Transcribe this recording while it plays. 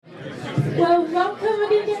Well, welcome. We're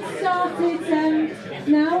going to get started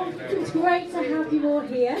now. It's great to have you all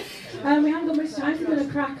here. We haven't got much time, so we're going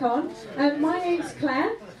to crack on. My name's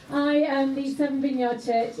Claire. I am the Seven Vineyard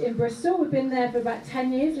Church in Bristol. We've been there for about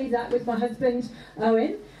 10 years, lead that with my husband,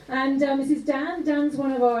 Owen. And this is Dan. Dan's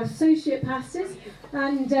one of our associate pastors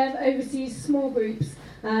and oversees small groups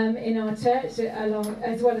in our church,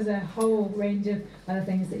 as well as a whole range of other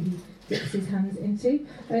things that he dips his hands into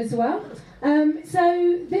as well.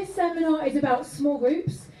 So this seminar is about small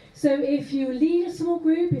groups. So if you lead a small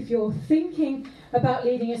group, if you're thinking about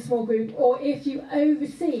leading a small group, or if you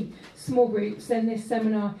oversee small groups, then this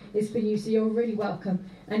seminar is for you. So you're really welcome,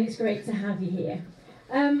 and it's great to have you here.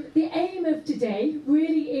 The aim of today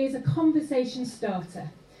really is a conversation starter,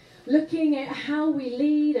 looking at how we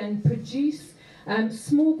lead and produce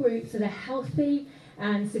small groups that are healthy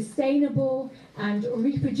and sustainable and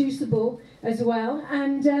reproducible as well.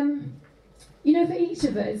 And, for each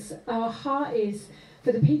of us, our heart is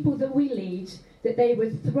for the people that we lead, that they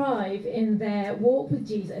would thrive in their walk with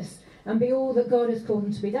Jesus and be all that God has called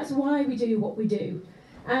them to be. That's why we do what we do.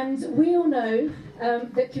 And we all know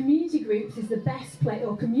that community groups is the best place,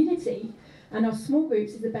 or community, and our small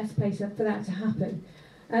groups is the best place for that to happen.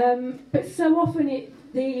 But so often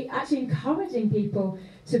actually encouraging people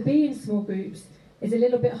to be in small groups is a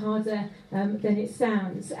little bit harder than it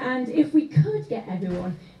sounds. And if we could get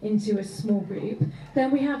everyone into a small group,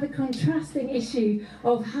 then we have the contrasting issue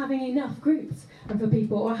of having enough groups for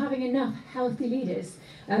people, or having enough healthy leaders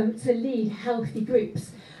to lead healthy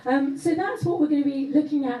groups. So that's what we're going to be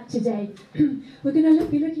looking at today. We're going to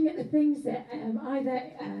be looking at the things that either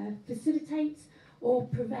facilitate or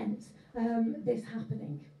prevent this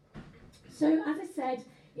happening. So as I said,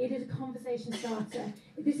 it is a conversation starter.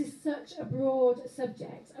 This is such a broad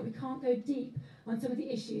subject, and we can't go deep on some of the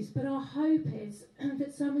issues, but our hope is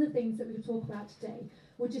that some of the things that we'll talk about today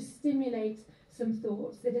will just stimulate some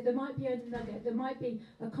thoughts, that there might be a nugget, there might be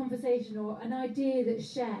a conversation or an idea that's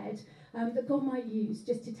shared that God might use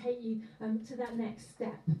just to take you to that next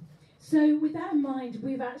step. So with that in mind,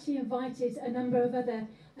 we've actually invited a number of other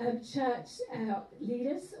church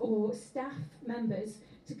leaders or staff members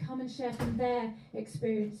to come and share from their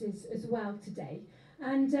experiences as well today.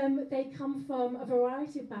 And they come from a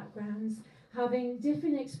variety of backgrounds, having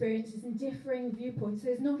different experiences and differing viewpoints. So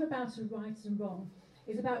it's not about a right and wrong.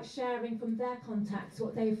 It's about sharing from their contexts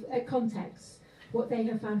what they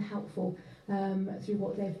have found helpful through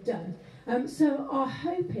what they've done. So our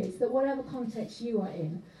hope is that whatever context you are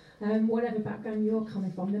in, whatever background you're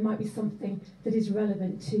coming from, there might be something that is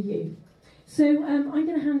relevant to you. So I'm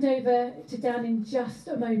going to hand over to Dan in just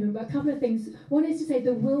a moment, but a couple of things. One is to say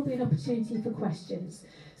there will be an opportunity for questions.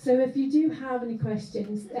 So if you do have any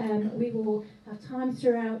questions, we will have time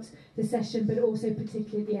throughout the session, but also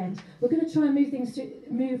particularly at the end. We're going to try and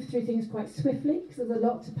move through things quite swiftly, because there's a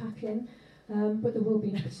lot to pack in, but there will be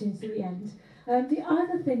an opportunity at the end. The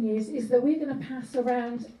other thing is that we're going to pass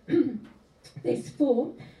around this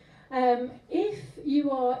form. If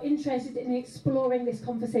you are interested in exploring this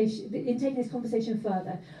conversation, in taking this conversation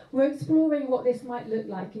further, we're exploring what this might look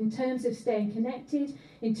like in terms of staying connected,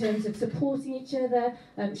 in terms of supporting each other,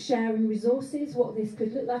 sharing resources, what this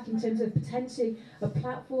could look like in terms of potentially a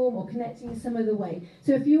platform or connecting in some other way.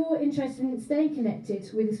 So if you're interested in staying connected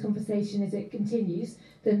with this conversation as it continues,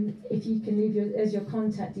 then if you can leave your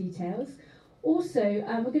contact details. Also,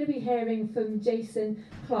 we're going to be hearing from Jason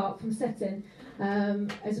Clark from Sutton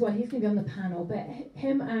as well. He's going to be on the panel, but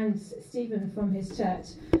him and Stephen from his church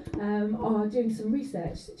are doing some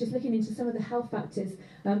research, just looking into some of the health factors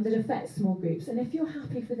that affect small groups. And if you're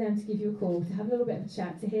happy for them to give you a call, to have a little bit of a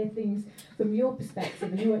chat, to hear things from your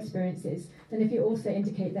perspective and your experiences, then if you also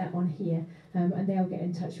indicate that on here, and they'll get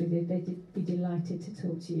in touch with you, they'd be delighted to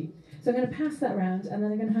talk to you. So I'm going to pass that around, and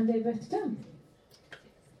then I'm going to hand over to Dan.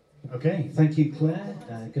 Okay, thank you, Claire.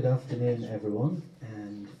 Good afternoon, everyone.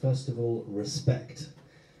 And first of all, respect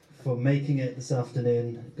for making it this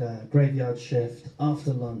afternoon, graveyard shift,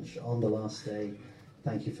 after lunch on the last day.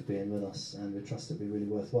 Thank you for being with us, and we trust it'll be really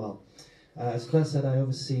worthwhile. As Claire said, I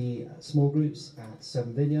oversee small groups at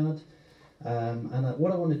Seven Vineyard. And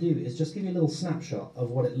what I want to do is just give you a little snapshot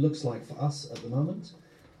of what it looks like for us at the moment,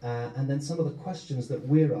 and then some of the questions that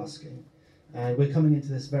we're asking. And we're coming into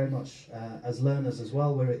this very much as learners as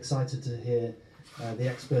well. We're excited to hear the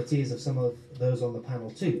expertise of some of those on the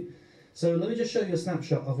panel too. So let me just show you a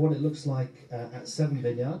snapshot of what it looks like at Seven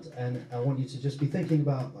Vineyard, and I want you to just be thinking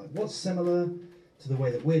about what's similar to the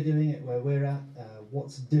way that we're doing it, where we're at,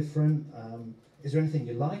 what's different. Is there anything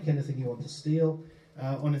you like, anything you want to steal,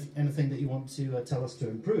 or anything that you want to tell us to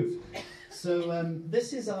improve? So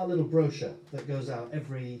this is our little brochure that goes out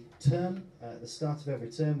every term. At the start of every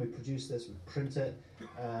term, we produce this, we print it,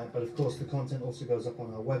 but of course the content also goes up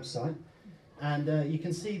on our website. And you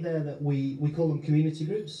can see there that we call them community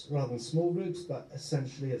groups rather than small groups, but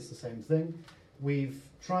essentially it's the same thing. We've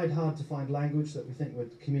tried hard to find language that we think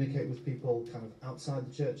would communicate with people kind of outside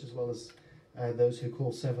the church as well as those who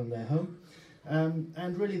call Seven their home.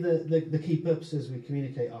 And really the key purposes we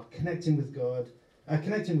communicate are connecting with God,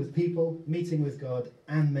 connecting with people, meeting with God,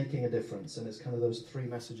 and making a difference. And it's kind of those three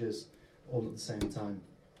messages all at the same time.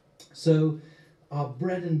 So our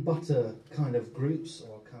bread and butter kind of groups,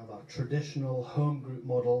 or kind of our traditional home group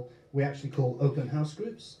model, we actually call open house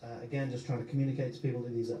groups. Again, just trying to communicate to people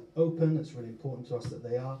that these are open. It's really important to us that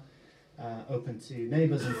they are open to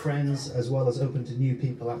neighbours and friends, as well as open to new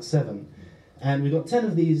people at Seven. And we've got 10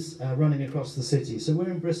 of these running across the city. So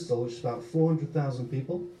we're in Bristol, which is about 400,000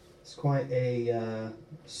 people. It's quite a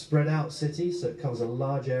spread out city, so it covers a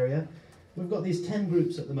large area. We've got these 10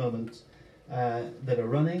 groups at the moment that are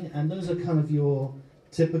running, and those are kind of your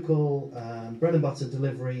typical bread and butter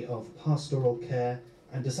delivery of pastoral care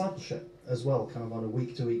and discipleship as well, kind of on a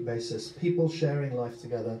week-to-week basis. People sharing life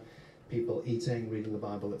together, people eating, reading the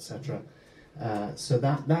Bible, etc. So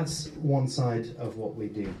that's one side of what we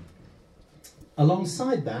do.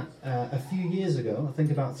 Alongside that, a few years ago, I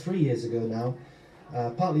think about 3 years ago now,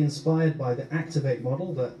 partly inspired by the Activate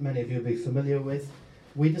model that many of you will be familiar with,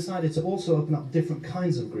 we decided to also open up different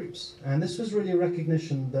kinds of groups. And this was really a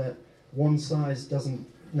recognition that one size doesn't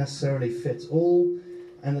necessarily fit all,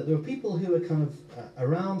 and that there were people who are kind of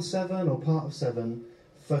around Seven or part of Seven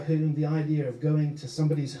for whom the idea of going to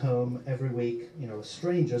somebody's home every week, a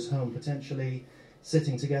stranger's home potentially,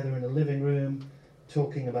 sitting together in a living room,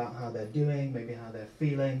 talking about how they're doing, maybe how they're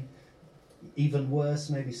feeling, even worse,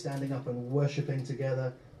 maybe standing up and worshipping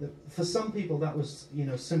together. For some people that was,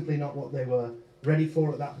 simply not what they were ready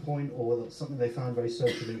for at that point, or something they found very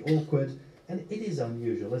socially awkward. And it is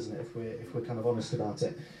unusual, isn't it, if we're kind of honest about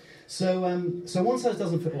it. So one size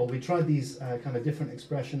doesn't fit all. We tried these kind of different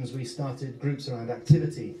expressions. We started groups around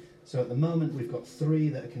activity. So at the moment we've got 3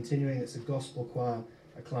 that are continuing. It's a gospel choir,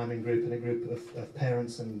 a climbing group, and a group of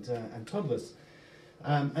parents and toddlers.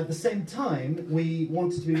 At the same time, we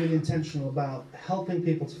wanted to be really intentional about helping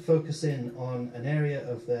people to focus in on an area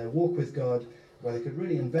of their walk with God where they could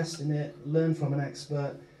really invest in it, learn from an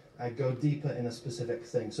expert, go deeper in a specific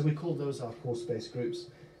thing. So we call those our course-based groups.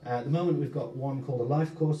 At the moment, we've got one called a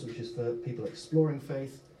life course, which is for people exploring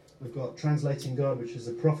faith. We've got Translating God, which is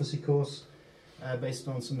a prophecy course based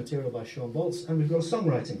on some material by Sean Boltz. And we've got a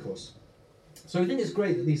songwriting course. So I think it's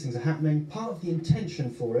great that these things are happening. Part of the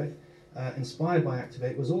intention for it, inspired by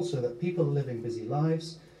Activate, was also that people are living busy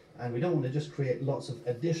lives, and we don't want to just create lots of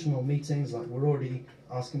additional meetings, like we're already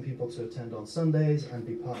asking people to attend on Sundays and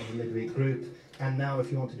be part of a midweek group, and now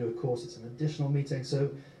if you want to do a course, it's an additional meeting.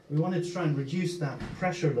 So we wanted to try and reduce that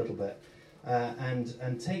pressure a little bit,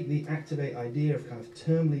 and take the Activate idea of kind of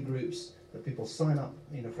termly groups that people sign up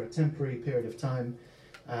for a temporary period of time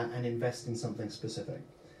and invest in something specific.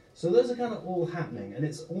 So those are kind of all happening, and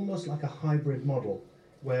it's almost like a hybrid model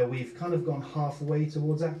where we've kind of gone halfway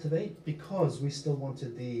towards Activate because we still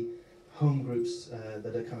wanted the home groups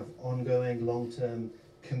that are kind of ongoing, long-term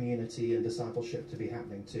community and discipleship to be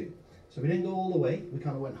happening too. So we didn't go all the way, we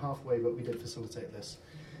kind of went halfway, but we did facilitate this.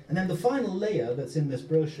 And then the final layer that's in this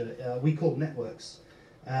brochure we call networks.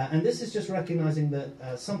 And this is just recognizing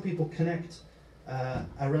that some people connect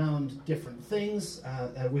around different things.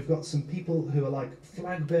 We've got some people who are like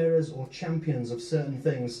flag bearers or champions of certain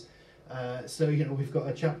things. So we've got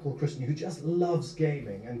a chap called Christian who just loves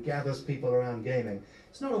gaming and gathers people around gaming.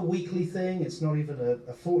 It's not a weekly thing, it's not even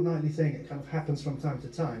a fortnightly thing, it kind of happens from time to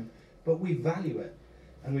time, but we value it.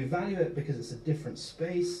 And we value it because it's a different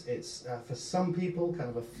space. It's, for some people, kind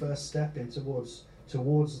of a first step in towards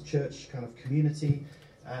the church kind of community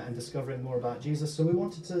and discovering more about Jesus. So we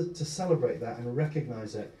wanted to celebrate that and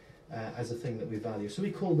recognize it as a thing that we value. So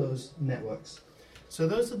we call those networks. So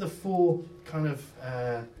those are the 4 kind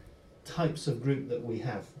of types of group that we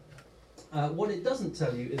have. What it doesn't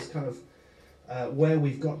tell you is kind of where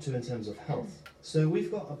we've got to in terms of health. So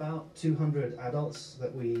we've got about 200 adults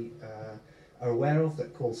that we are aware of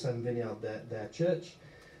that call Seven Vineyard their church,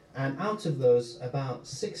 and out of those about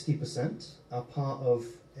 60% are part of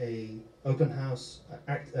a open house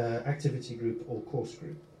activity group or course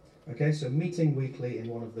group. Okay, so meeting weekly in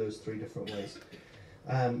one of those 3 different ways.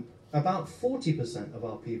 About 40% of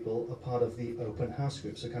our people are part of the open house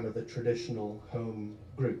group, so kind of the traditional home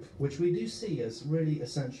group, which we do see as really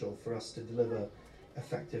essential for us to deliver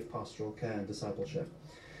effective pastoral care and discipleship.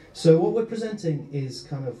 So what we're presenting is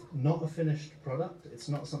kind of not a finished product. It's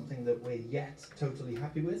not something that we're yet totally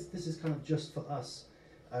happy with. This is kind of just for us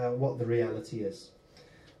what the reality is.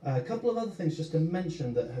 A couple of other things just to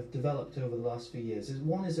mention that have developed over the last few years.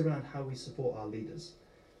 One is around how we support our leaders.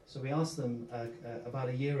 So we asked them about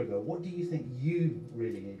a year ago, what do you think you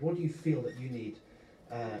really need? What do you feel that you need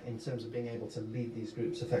in terms of being able to lead these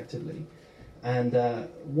groups effectively? And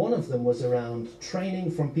one of them was around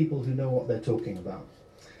training from people who know what they're talking about.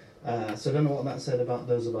 So I don't know what that said about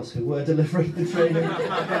those of us who were delivering the training,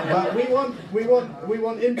 but we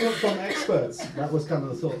want input from experts. That was kind of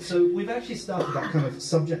the thought. So we've actually started that kind of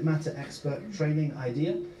subject matter expert training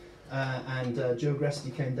idea, and Joe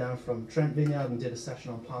Gresty came down from Trent Vineyard and did a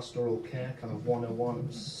session on pastoral care, kind of 101. It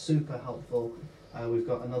was super helpful. We've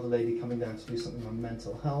got another lady coming down to do something on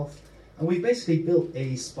mental health. And we've basically built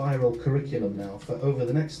a spiral curriculum now for over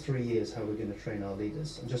the next 3 years how we're going to train our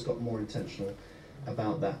leaders, and just got more intentional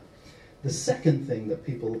about that. The second thing that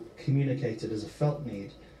people communicated as a felt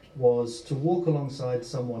need was to walk alongside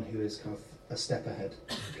someone who is kind of a step ahead,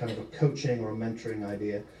 kind of a coaching or a mentoring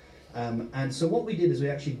idea. And so what we did is we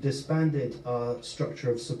actually disbanded our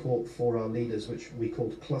structure of support for our leaders, which we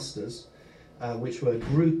called clusters, which were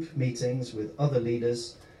group meetings with other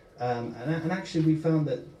leaders. And actually we found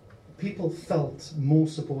that people felt more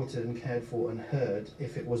supported and cared for and heard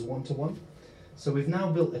if it was one-to-one. So we've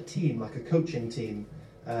now built a team, like a coaching team,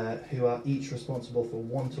 who are each responsible for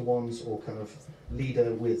one-to-ones or kind of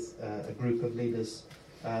leader with a group of leaders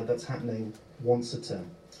that's happening once a term.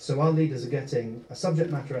 So our leaders are getting a subject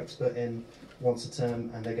matter expert in once a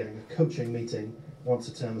term, and they're getting a coaching meeting once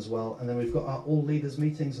a term as well. And then we've got our all leaders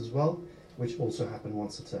meetings as well, which also happen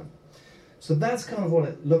once a term. So that's kind of what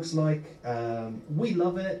it looks like. We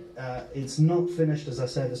love it. It's not finished, as I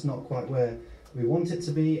said, it's not quite where we want it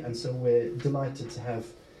to be, and so we're delighted to have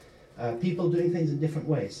people doing things in different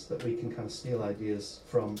ways that we can kind of steal ideas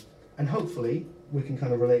from, and hopefully we can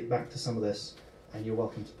kind of relate back to some of this, and you're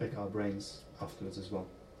welcome to pick our brains afterwards as well.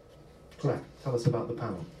 Claire, tell us about the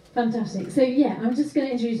panel. Fantastic. So yeah, I'm just going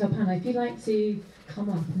to introduce our panel. If you'd like to come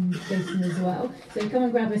up and listen as well, so come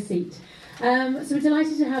and grab a seat. So we're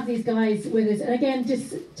delighted to have these guys with us, and again,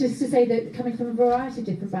 just to say that coming from a variety of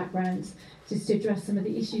different backgrounds, just to address some of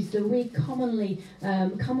the issues that we commonly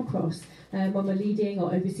come across when we're leading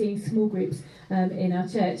or overseeing small groups in our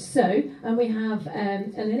church. So we have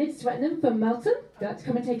Elena Swetnam from Melton. Would you like to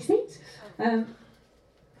come and take a seat?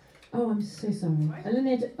 Oh, I'm so sorry.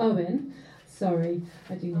 Elena Owen. Sorry,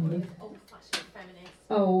 I do know you. Old-fashioned feminist.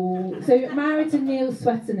 Oh, so married to Neil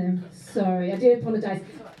Swetnam. Sorry, I do apologise.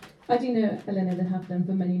 I do know Elena and have done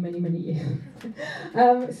for many, many, many years.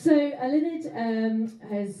 So Elena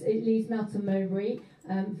leads Melton Mowbray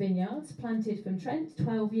vineyards, planted from Trent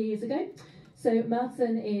 12 years ago. So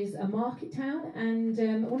Melton is a market town, and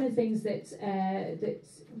one of the things that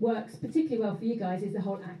works particularly well for you guys is the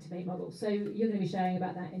whole Activate model. So you're going to be sharing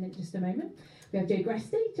about that in just a moment. We have Joe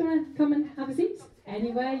Gresty. Do you want to come and have a seat?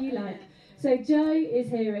 Anywhere you like. So Joe is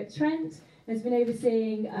here at Trent, has been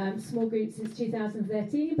overseeing small groups since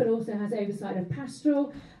 2013, but also has oversight of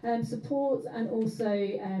pastoral support and also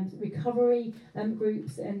recovery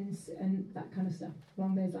groups and that kind of stuff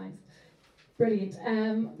along those lines. Brilliant.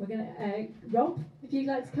 We're going to, Rob, if you'd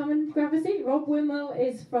like to come and grab a seat. Rob Wimwell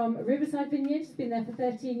is from Riverside Vineyard. He's been there for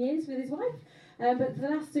 13 years with his wife. But for the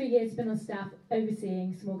last 3 years, he's been on staff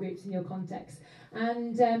overseeing small groups in your context.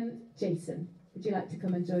 And Jason, would you like to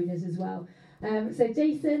come and join us as well? So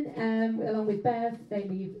Jason, along with Bev, they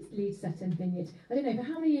lead Sutton Vineyard. I don't know, for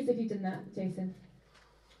how many years have you done that, Jason?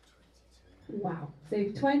 22. Wow. So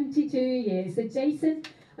 22 years. So Jason,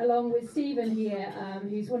 along with Stephen here,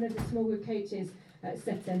 who's one of the small group coaches at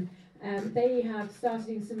Sutton, they have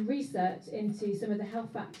started some research into some of the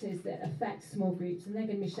health factors that affect small groups, and they're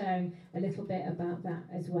going to be sharing a little bit about that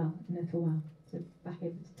as well in a little while. So back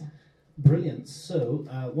over to Dan. Brilliant. So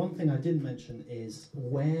one thing I didn't mention is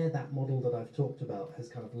where that model that I've talked about has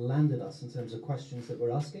kind of landed us in terms of questions that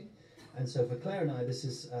we're asking. And so for Claire and I, this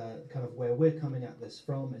is kind of where we're coming at this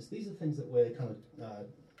from. These are things that we're kind of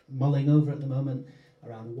mulling over at the moment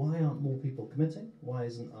around why aren't more people committing? Why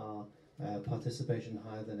isn't our participation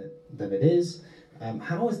higher than it is?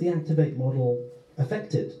 How has the Activate model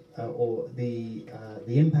affected or the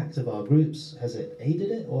impact of our groups? Has it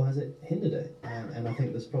aided it or has it hindered it? And I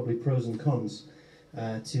think there's probably pros and cons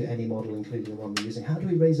to any model, including the one we're using. How do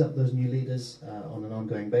we raise up those new leaders on an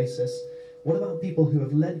ongoing basis? What about people who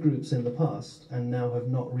have led groups in the past and now have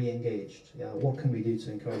not re-engaged? What can we do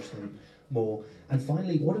to encourage them more? And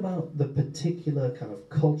finally, what about the particular kind of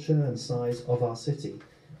culture and size of our city?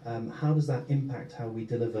 How does that impact how we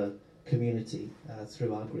deliver community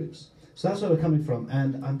through our groups. So that's where we're coming from,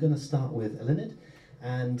 and I'm going to start with Eluned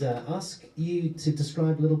and ask you to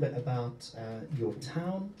describe a little bit about your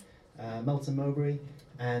town, Melton Mowbray,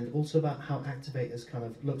 and also about how Activate has kind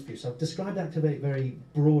of looked for you. So I've described Activate very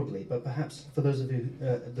broadly, but perhaps for those of you,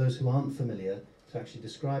 those who aren't familiar, to actually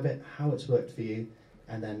describe it, how it's worked for you,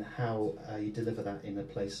 and then how you deliver that in a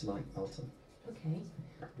place like Melton. Okay.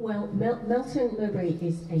 Well, Melton Mowbray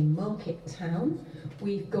is a market town.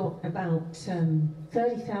 We've got about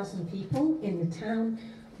 30,000 people in the town,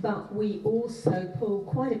 but we also pull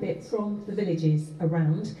quite a bit from the villages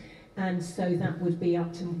around, and so that would be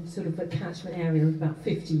up to sort of a catchment area of about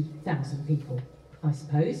 50,000 people, I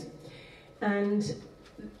suppose. And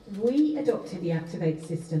we adopted the Activate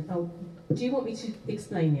system. Oh, do you want me to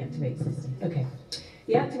explain the Activate system? Okay.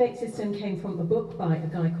 The Activate system came from a book by a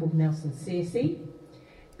guy called Nelson Searcy,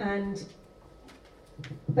 and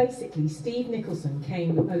basically Steve Nicholson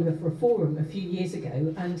came over for a forum a few years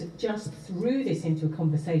ago and just threw this into a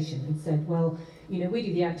conversation and said, well, you know, we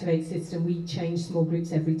do the Activate system, we change small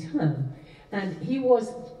groups every term. And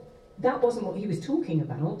that wasn't what he was talking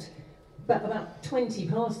about, but about 20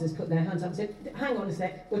 pastors put their hands up and said, hang on a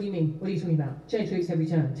sec, what do you mean? What are you talking about? Change groups every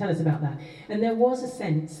term, tell us about that. And there was a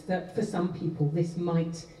sense that for some people this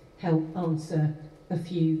might help answer a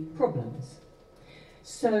few problems.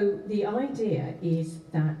 So the idea is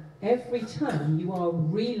that every term you are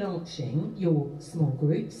relaunching your small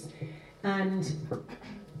groups, and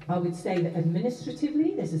I would say that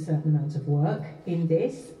administratively there's a certain amount of work in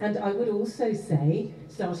this, and I would also say,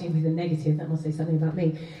 starting with a negative, that must say something about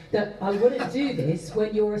me, that I wouldn't do this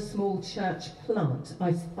when you're a small church plant.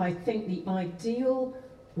 I think the ideal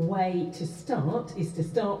way to start is to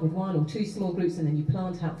start with 1 or 2 small groups, and then you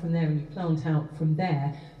plant out from there and you plant out from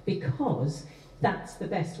there, because that's the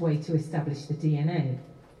best way to establish the DNA.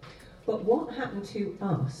 But what happened to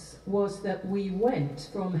us was that we went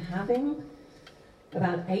from having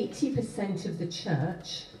about 80% of the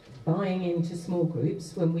church buying into small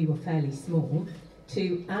groups when we were fairly small,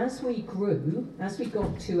 to as we grew, as we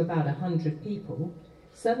got to about 100 people,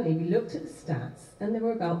 suddenly we looked at the stats and there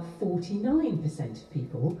were about 49% of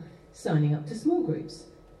people signing up to small groups.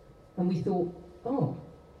 And we thought, oh,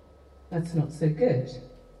 that's not so good.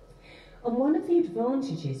 And one of the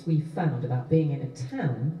advantages we found about being in a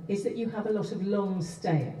town is that you have a lot of long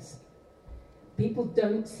stayers. People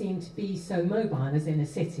don't seem to be so mobile as in a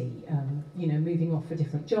city, moving off for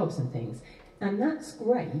different jobs and things. And that's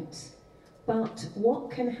great, but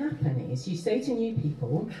what can happen is you say to new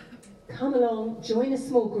people, come along, join a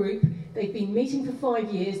small group, they've been meeting for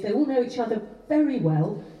 5 years, they all know each other very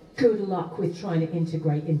well, good luck with trying to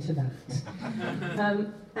integrate into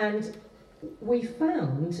that. And we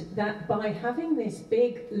found that by having this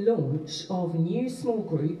big launch of new small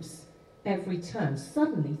groups every term,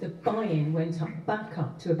 suddenly the buy-in went back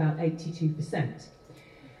up to about 82%.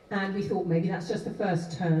 And we thought maybe that's just the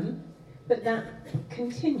first term, but that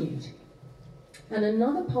continued. And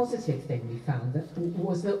another positive thing we found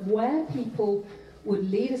was that where people would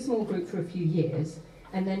lead a small group for a few years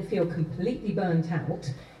and then feel completely burnt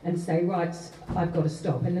out and say, right, I've got to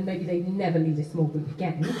stop, and then maybe they'd never lead a small group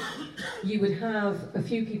again, you would have a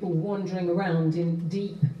few people wandering around in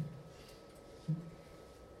deep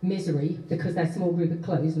misery because their small group had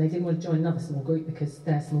closed and they didn't want to join another small group because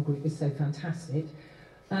their small group was so fantastic.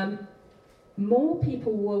 More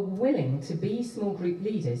people were willing to be small group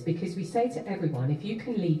leaders because we say to everyone, if you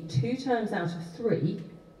can lead 2 terms out of 3,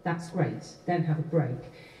 that's great, then have a break.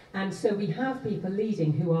 And so we have people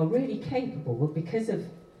leading who are really capable, but because of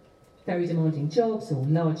very demanding jobs or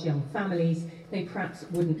large young families, they perhaps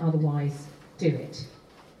wouldn't otherwise do it.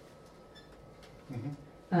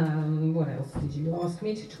 What else did you ask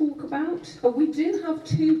me to talk about? Oh, we do have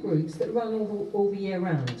 2 groups that run all the year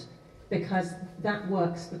round, because that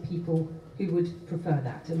works for people who would prefer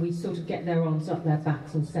that. And we sort of get their arms up their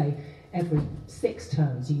backs and say, every 6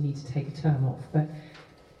 terms you need to take a term off. But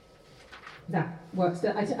that works.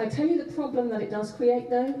 I tell you the problem that it does create,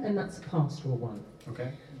 though, and that's a pastoral one.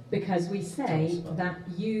 Okay. Because we say that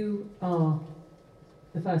you are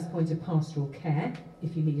the first point of pastoral care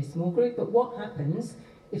if you lead a small group, but what happens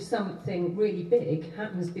if something really big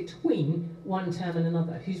happens between one term and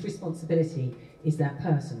another? Whose responsibility is that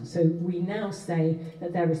person? So we now say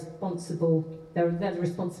that they're the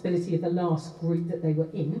responsibility of the last group that they were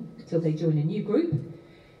in till they join a new group.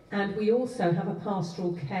 And we also have a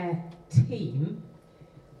pastoral care team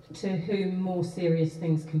to whom more serious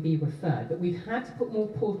things can be referred. But we've had to put more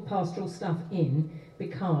pastoral stuff in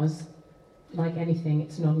because, like anything,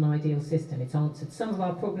 it's not an ideal system. It's answered some of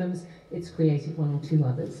our problems, it's created 1 or 2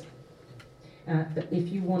 others. But if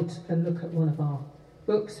you want a look at one of our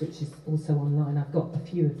books, which is also online. I've got a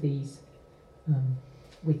few of these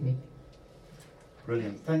with me.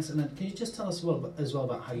 Brilliant, thanks. And then can you just tell us as well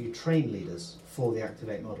about how you train leaders for the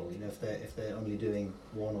Activate model? You know, if they're only doing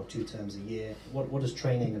 1 or 2 terms a year, what does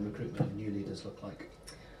training and recruitment of new leaders look like?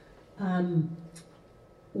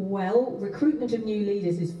 Well, recruitment of new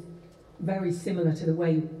leaders is very similar to the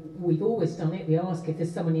way we've always done it. We ask if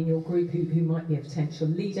there's someone in your group who might be a potential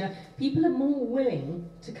leader. People are more willing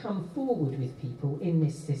to come forward with people in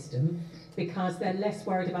this system because they're less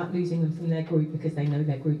worried about losing them from their group because they know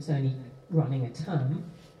their group's only running a term,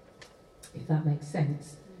 if that makes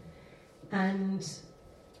sense. And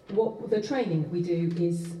what the training that we do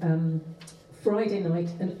is Friday night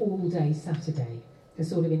and all day Saturday, a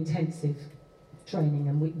sort of intensive training,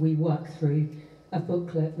 and we work through a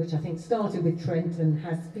booklet which I think started with Trent and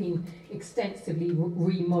has been extensively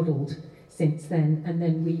remodelled since then, and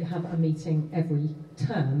then we have a meeting every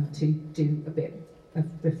term to do a bit of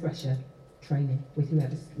refresher training with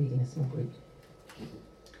whoever's leading a small group.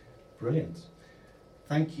 Brilliant.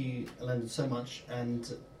 Thank you, Elena, so much.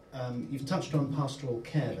 And you've touched on pastoral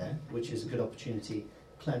care there, which is a good opportunity.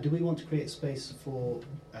 Claire, do we want to create space for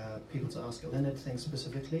people to ask Elena things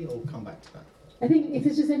specifically, or come back to that? I think if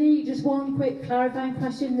there's just one quick clarifying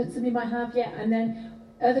question that somebody might have, and then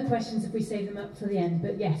other questions if we save them up for the end.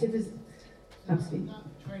 But yes, if there's absolutely.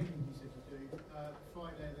 That training you said you do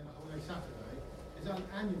Friday and then a whole day Saturday, is that an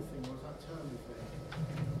annual thing or is that term thing?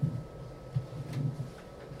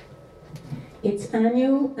 It's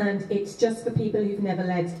annual, and it's just for people who've never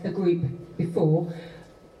led a group before,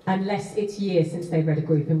 unless it's years since they've led a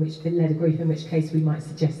group, in which case we might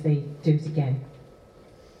suggest they do it again.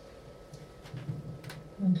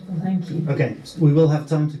 Wonderful, thank you. Okay, so we will have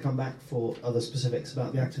time to come back for other specifics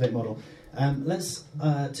about the Activate model. Let's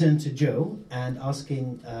turn to Joe and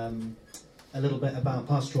asking a little bit about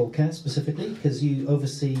pastoral care specifically, because you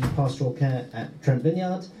oversee pastoral care at Trent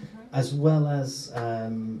Vineyard, as well as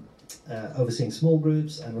overseeing small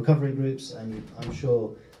groups and recovery groups, and I'm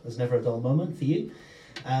sure there's never a dull moment for you.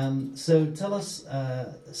 So tell us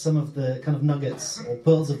some of the kind of nuggets or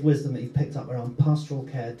pearls of wisdom that you've picked up around pastoral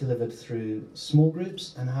care delivered through small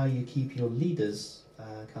groups, and how you keep your leaders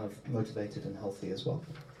kind of motivated and healthy as well.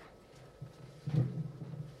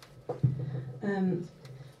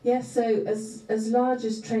 So as large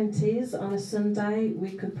as Trent is, on a Sunday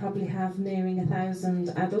we could probably have nearing 1,000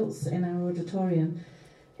 adults in our auditorium.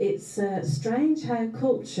 It's strange how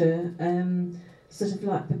culture sort of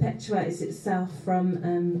like perpetuates itself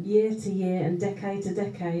from year to year and decade to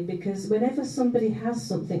decade, because whenever somebody has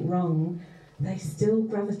something wrong, they still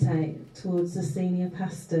gravitate towards the senior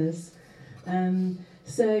pastors.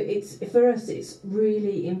 So for us it's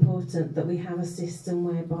really important that we have a system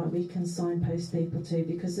whereby we can signpost people to,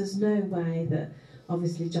 because there's no way that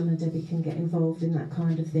obviously John and Debbie can get involved in that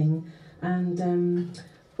kind of thing. And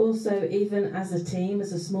also, even as a team,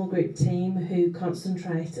 as a small group team who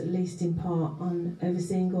concentrate at least in part on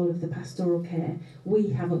overseeing all of the pastoral care, we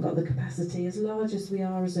haven't got the capacity. As large as we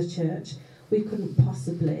are as a church, we couldn't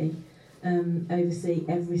possibly oversee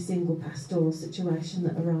every single pastoral situation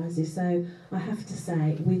that arises. So I have to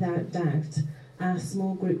say, without doubt, our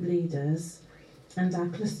small group leaders and our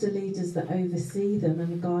cluster leaders that oversee them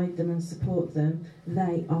and guide them and support them,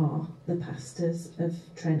 they are the pastors of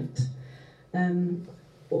Trent.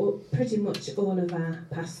 Pretty much all of our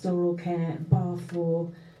pastoral care, bar for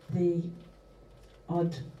the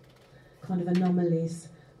odd kind of anomalies,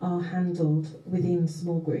 are handled within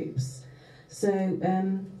small groups. So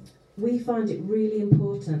we find it really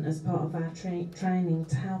important as part of our training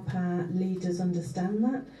to help our leaders understand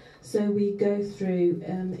that. So we go through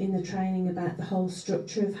in the training about the whole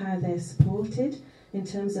structure of how they're supported, in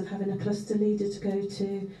terms of having a cluster leader to go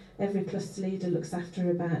to. Every cluster leader looks after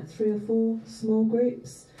about 3 or 4 small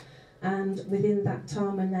groups, and within that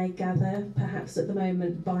time when they gather, perhaps at the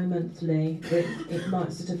moment bi-monthly, it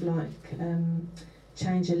might sort of like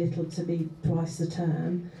change a little to be twice a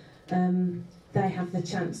term, they have the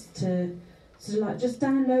chance to sort of like just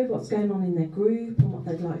download what's going on in their group and what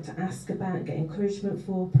they'd like to ask about, get encouragement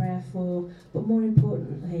for, prayer for, but more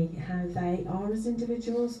importantly how they are as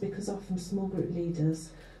individuals, because often small group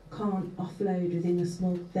leaders can't offload within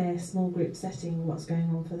their small group setting what's going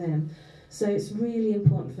on for them. So it's really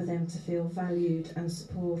important for them to feel valued and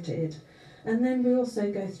supported. And then we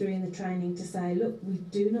also go through in the training to say, look, we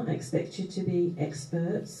do not expect you to be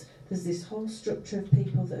experts. There's this whole structure of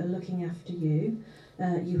people that are looking after you.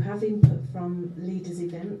 You have input from leaders'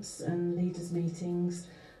 events and leaders' meetings,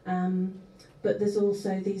 but there's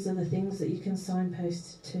also these other things that you can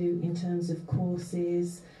signpost to in terms of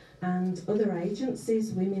courses and other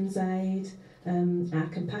agencies, Women's Aid, our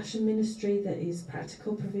compassion ministry that is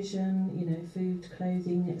practical provision, you know, food,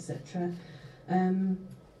 clothing, etc. And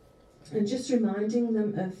just reminding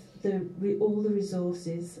them of all the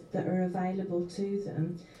resources that are available to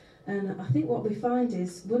them. And I think what we find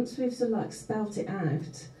is once we've sort of like spelt it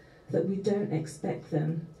out that we don't expect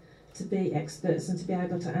them to be experts and to be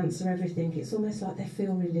able to answer everything, it's almost like they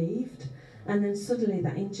feel relieved, and then suddenly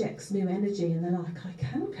that injects new energy and they're like, I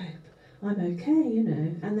can cope, I'm okay, you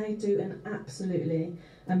know, and they do an absolutely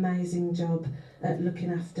amazing job at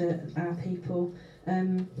looking after our people.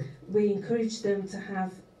 We encourage them to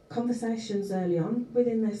have conversations early on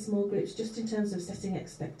within their small groups, just in terms of setting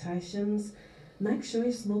expectations. Make sure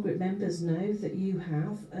your small group members know that you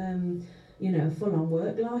have you know, a full-on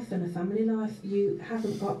work life and a family life. You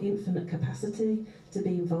haven't got infinite capacity to be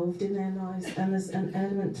involved in their lives, and there's an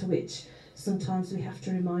element to which sometimes we have to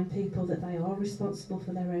remind people that they are responsible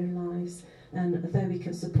for their own lives, and though we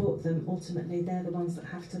can support them, ultimately they're the ones that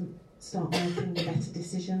have to start making the better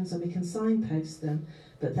decisions, and we can signpost them,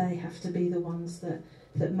 but they have to be the ones that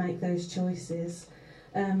make those choices.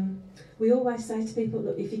 We always say to people,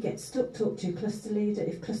 look, if you get stuck, talk to your cluster leader.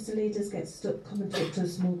 If cluster leaders get stuck, come and talk to a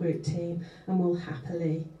small group team, and we'll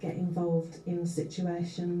happily get involved in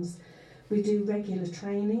situations. We do regular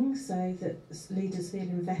training so that leaders feel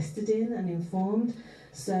invested in and informed.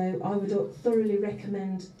 So I would thoroughly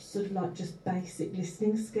recommend sort of like just basic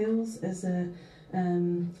listening skills as a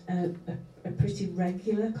pretty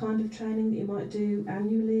regular kind of training that you might do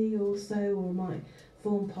annually or so, or might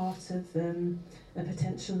form part of a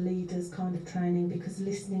potential leader's kind of training, because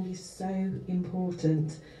listening is so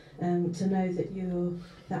important, to know that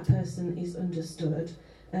that person is understood.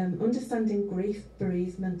 Understanding grief,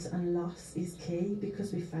 bereavement and loss is key,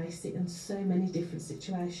 because we face it in so many different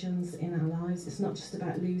situations in our lives. It's not just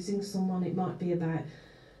about losing someone, it might be about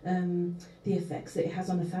the effects that it has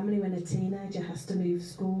on a family when a teenager has to move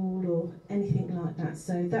school or anything like that.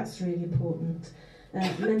 So that's really important.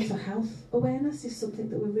 Mental health awareness is something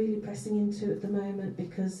that we're really pressing into at the moment,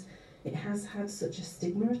 because it has had such a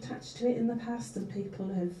stigma attached to it in the past, and people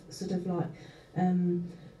have sort of like,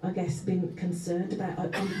 I guess, been concerned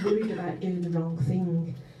about and worried about doing the wrong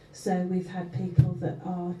thing. So we've had people that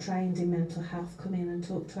are trained in mental health come in and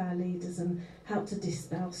talk to our leaders and help to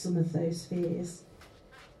dispel some of those fears.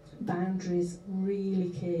 Boundaries,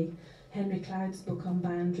 really key. Henry Cloud's book on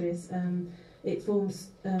boundaries, it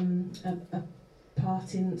forms a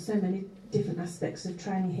part in so many different aspects of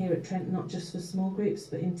training here at Trent, not just for small groups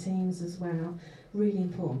but in teams as well. Really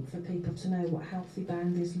important for people to know what healthy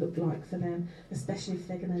boundaries look like for them, especially if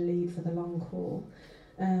they're going to lead for the long haul.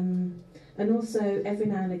 And also every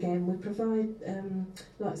now and again we provide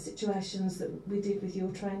like situations that we did with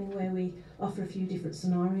your training, where we offer a few different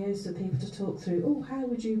scenarios for people to talk through. Oh, how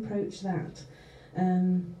would you approach that?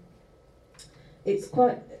 It's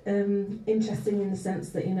quite interesting in the sense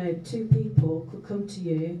that, you know, two people could come to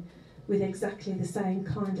you with exactly the same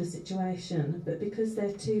kind of situation, but because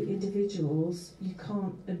they're two individuals, you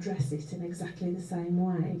can't address it in exactly the same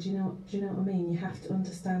way. Do you know what I mean? You have to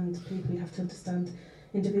understand people, you have to understand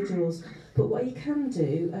individuals. But what you can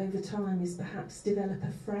do over time is perhaps develop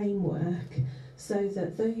a framework, so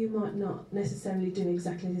that though you might not necessarily do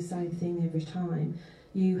exactly the same thing every time,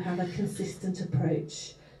 you have a consistent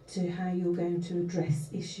approach to how you're going to address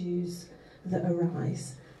issues that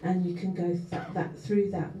arise, and you can go through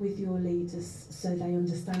that with your leaders so they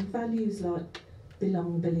understand values like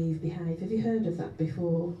belong, believe, behave. Have you heard of that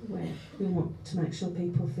before, where we want to make sure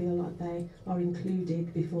people feel like they are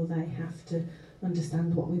included before they have to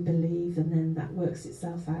understand what we believe, and then that works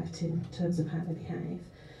itself out in terms of how they behave.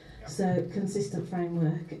 Yeah. So consistent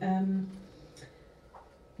framework.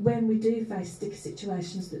 When we do face sticky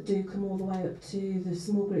situations that do come all the way up to the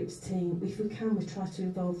small groups team, if we can, we try to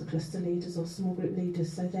involve the cluster leaders or small group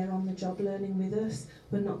leaders so they're on the job learning with us.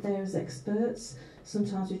 We're not there as experts.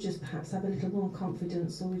 Sometimes we just perhaps have a little more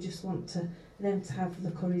confidence, or we just want them to have the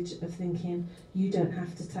courage of thinking, you don't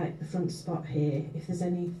have to take the front spot here. If there's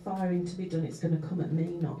any firing to be done, it's going to come at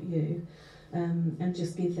me, not you. And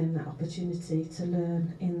just give them that opportunity to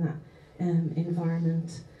learn in that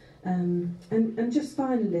environment. And just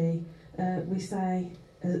finally, we say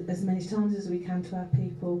as many times as we can to our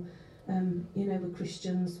people, you know, we're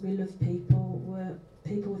Christians, we love people, we're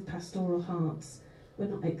people with pastoral hearts. We're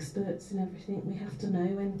not experts in everything. We have to know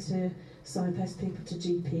when to signpost people to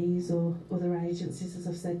GPs or other agencies, as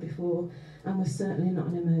I've said before, and we're certainly not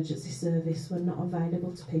an emergency service. We're not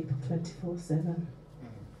available to people 24/7.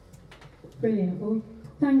 Brilliant. Well,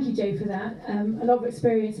 thank you, Jo, for that. A lot of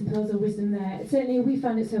experience and pearls of wisdom there. Certainly we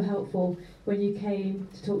found it so helpful when you came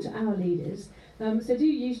to talk to our leaders, So do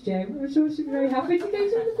use Jo. I'm sure she'd be very happy to go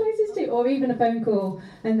to other places too, or even a phone call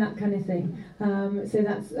and that kind of thing. So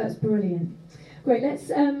that's brilliant. Great.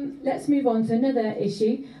 Let's move on to another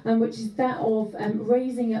issue, which is that of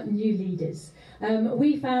raising up new leaders.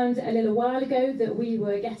 We found a little while ago that we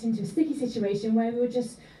were getting to a sticky situation where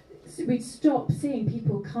we'd stop seeing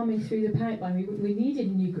people coming through the pipeline. We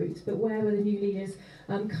needed new groups, but where were the new leaders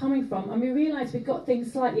coming from? And we realised we'd got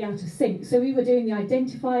things slightly out of sync. So we were doing the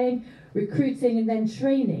identifying, recruiting, and then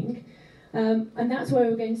training. And that's where we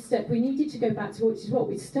were getting stuck. We needed to go back to what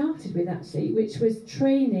we started with actually, which was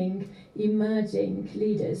training emerging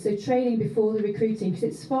leaders. So training before the recruiting, because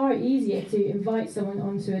it's far easier to invite someone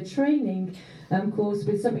onto a training course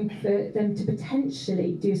with something for them to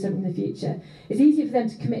potentially do something in the future. It's easier for them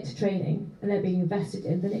to commit to training and they're being invested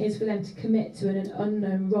in than it is for them to commit to an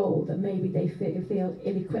unknown role that maybe they feel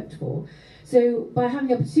ill-equipped for. So by having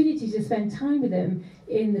the opportunity to spend time with them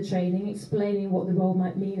in the training, explaining what the role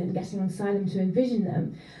might mean and getting alongside them to envision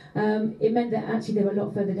them, it meant that actually they were a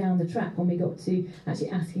lot further down the track when we got to actually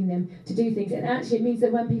asking them to do things. And actually it means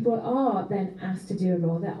that when people are then asked to do a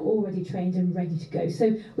role, they're already trained and ready to go.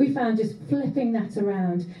 So we found just flipping that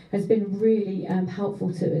around has been really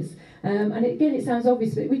helpful to us. And again, it sounds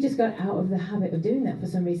obvious, but we just got out of the habit of doing that for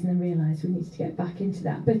some reason and realised we needed to get back into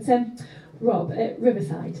that. But Rob, at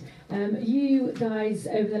Riverside, you guys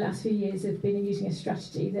over the last few years have been using a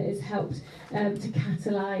strategy that has helped to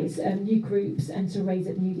catalyse new groups and to raise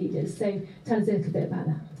up new leaders. So tell us a little bit about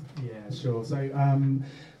that. Yeah, sure.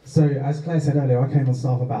 So as Claire said earlier, I came on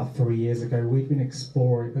staff about 3 years ago. We've been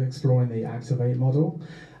exploring the Activate model.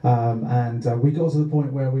 And we got to the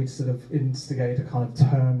point where we'd sort of instigate a kind of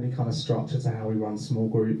termly kind of structure to how we run small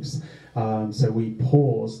groups. So we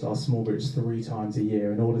paused our small groups 3 times a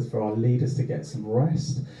year in order for our leaders to get some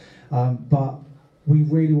rest. But we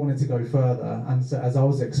really wanted to go further. And so as I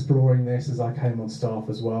was exploring this, as I came on staff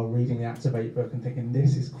as well, reading the Activate book and thinking,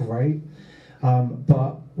 this is great.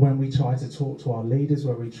 But when we tried to talk to our leaders,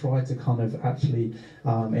 where we tried to kind of actually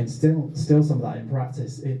instill some of that in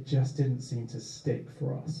practice, it just didn't seem to stick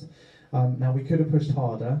for us. Now, we could have pushed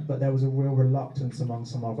harder, but there was a real reluctance among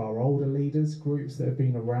some of our older leaders, groups that have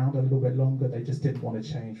been around a little bit longer. They just didn't want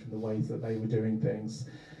to change from the ways that they were doing things.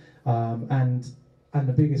 And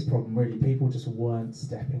the biggest problem, really, people just weren't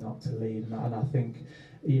stepping up to lead. And I think,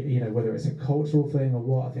 you know, whether it's a cultural thing or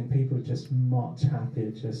what, I think people are just much happier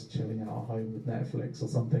just chilling out at home with Netflix or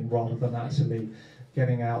something rather than actually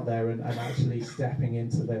getting out there and actually stepping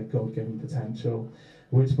into their God-given potential,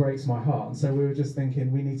 which breaks my heart. And so we were just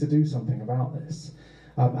thinking we need to do something about this.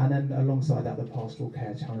 And then alongside that, the pastoral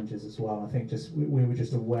care challenges as well. I think we were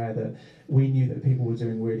just aware that we knew that people were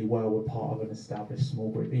doing really well, were part of an established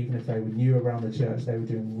small group. Even if they were new around the church, they were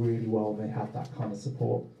doing really well and they had that kind of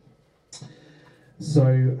support. So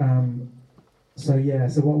one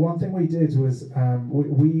thing we did was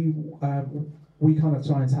we kind of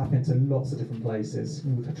try and tap into lots of different places.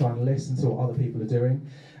 We would try and listen to what other people are doing.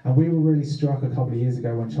 And we were really struck a couple of years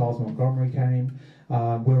ago when Charles Montgomery came.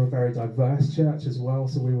 We're a very diverse church as well,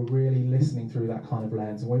 so we were really listening through that kind of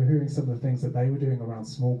lens. And we were hearing some of the things that they were doing around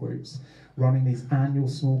small groups, running these annual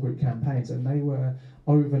small group campaigns, and they were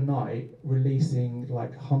overnight releasing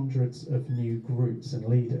like hundreds of new groups and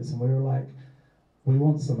leaders. And we were like, we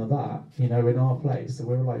want some of that, you know, in our place. So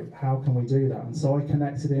we were like, how can we do that? And so I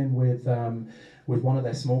connected in with one of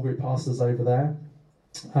their small group pastors over there.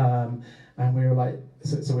 And we were like,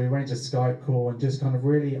 so we arranged a Skype call and just kind of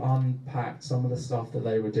really unpacked some of the stuff that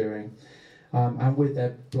they were doing. And with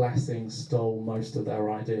their blessing, stole most of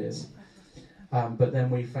their ideas. But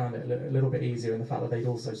then we found it a little bit easier in the fact that they'd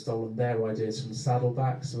also stolen their ideas from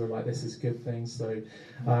Saddleback. So we're like, this is good things. So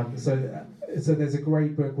there's a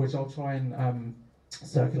great book which I'll try and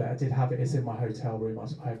circulate. I did have it. It's in my hotel room.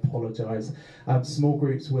 I apologise. Small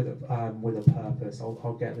groups with a purpose.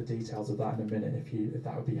 I'll get the details of that in a minute if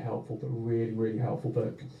that would be helpful. But really, really helpful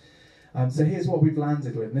book. So here's what we've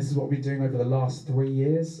landed with, and this is what we've been doing over the last 3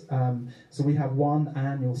 years. So we have one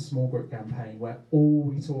annual small group campaign where all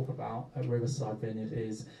we talk about at Riverside Vineyard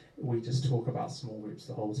is we just talk about small groups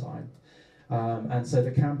the whole time. And so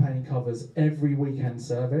the campaign covers every weekend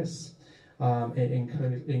service. It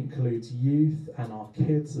includes youth and our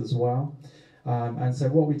kids as well. And so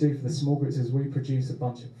what we do for the small groups is we produce a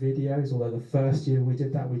bunch of videos, although the first year we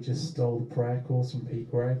did that, we just stole the prayer course from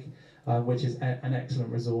Pete Gregg. Which is an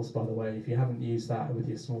excellent resource, by the way. If you haven't used that with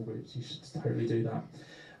your small groups, you should totally do that.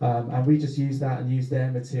 And we just used that and used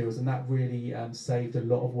their materials, and that really saved a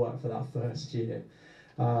lot of work for that first year.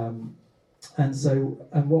 And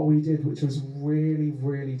what we did, which was really,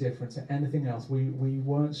 really different to anything else, we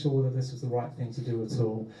weren't sure that this was the right thing to do at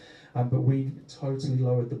all. but we totally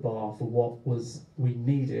lowered the bar for what we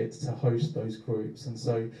needed to host those groups. And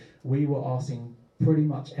so we were asking pretty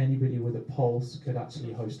much anybody with a pulse could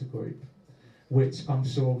actually host a group, which I'm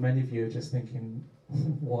sure many of you are just thinking,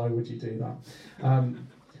 why would you do that?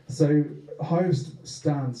 So HOST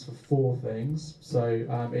stands for 4 things. So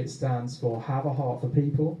it stands for have a heart for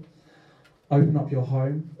people, open up your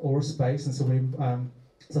home or a space, and so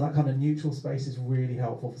so that kind of neutral space is really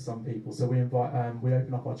helpful for some people. So we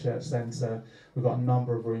open up our church centre. We've got a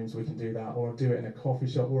number of rooms we can do that, or do it in a coffee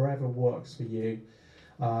shop, wherever works for you.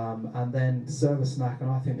 And then serve a snack, and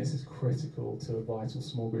I think this is critical to a vital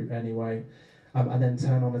small group anyway. And then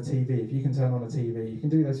turn on a TV. If you can turn on a TV, you can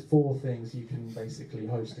do those 4 things, you can basically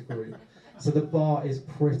host a group. So the bar is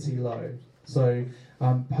pretty low, so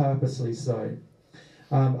purposely so.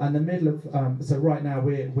 And the middle of so right now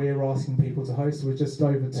we're asking people to host. We're just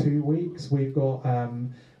over 2 weeks. We've got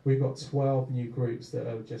 12 new groups that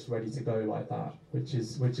are just ready to go like that, which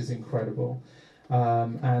is incredible.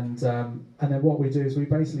 And then what we do is we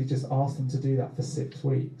basically just ask them to do that for 6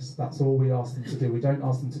 weeks. That's all we ask them to do. We don't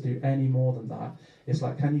ask them to do any more than that. It's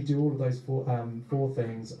like, can you do all of those 4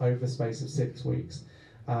 things over the space of 6 weeks?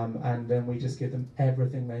 And then we just give them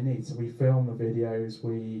everything they need. So we film the videos,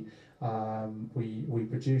 we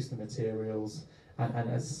produce the materials, and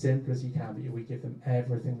as simple as you can, but we give them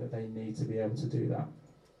everything that they need to be able to do that.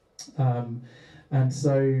 And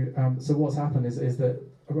so what's happened is that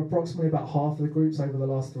approximately about half of the groups over the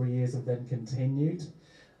last 3 years have then continued,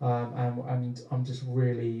 and I'm just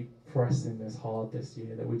really pressing this hard this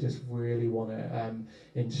year that we just really want to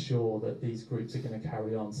ensure that these groups are going to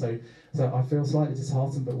carry on. So I feel slightly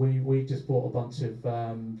disheartened, but we just bought a bunch of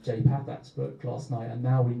Jay Pathak's book last night, and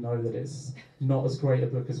now we know that it's not as great a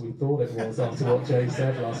book as we thought it was after what Jay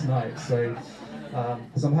said last night. So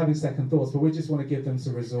I'm having second thoughts, but we just want to give them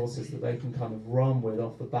some resources that they can kind of run with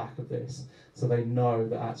off the back of this, so they know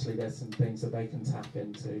that actually there's some things that they can tap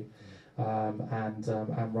into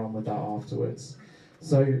and run with that afterwards.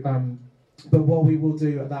 So, but what we will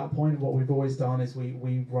do at that point, what we've always done is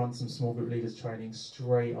we run some small group leaders training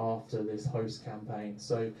straight after this HOST campaign.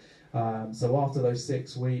 So after those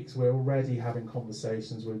 6 weeks, we're already having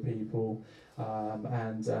conversations with people,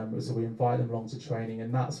 so we invite them along to training,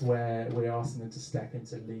 and that's where we're asking them to step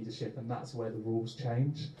into leadership, and that's where the rules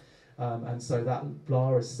change. And so that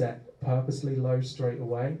bar is set purposely low straight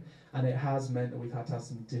away, and it has meant that we've had to have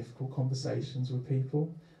some difficult conversations with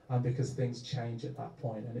people, because things change at that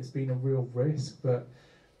point, and it's been a real risk, but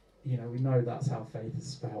we know that's how faith is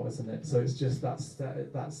spelled, isn't it? So it's just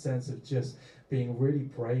that sense of just being really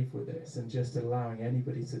brave with this and just allowing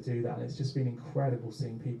anybody to do that, and it's just been incredible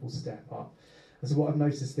seeing people step up. And so what I've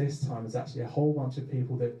noticed this time is actually a whole bunch of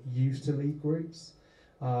people that used to lead groups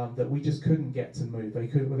that we just couldn't get to move. They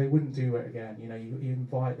wouldn't do it again. You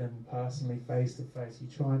invite them personally, face to face. You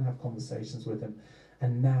try and have conversations with them,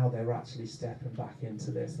 and now they're actually stepping back into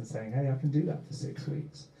this and saying, "Hey, I can do that for 6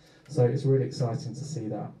 weeks." So it's really exciting to see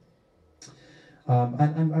that.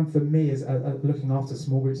 And for me, as looking after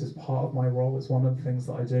small groups as part of my role, it's one of the things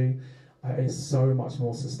that I do. It's so much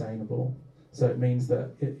more sustainable. So it means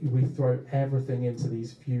that we throw everything into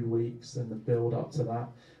these few weeks and the build up to that.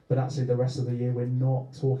 But actually the rest of the year, we're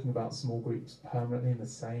not talking about small groups permanently in the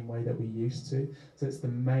same way that we used to. So it's the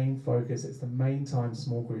main focus, it's the main time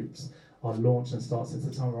small groups are launched and starts. It's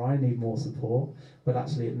the time where I need more support, but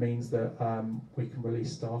actually it means that we can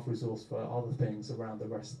release staff resource for other things around the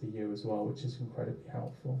rest of the year as well, which is incredibly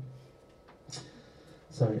helpful.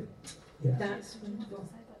 So, yeah. That's wonderful.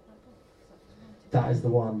 That is the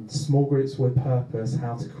one. Small Groups with Purpose,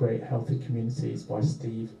 How to Create Healthy Communities by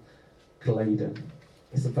Steve Gladen.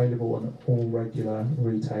 It's available on all regular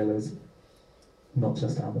retailers, not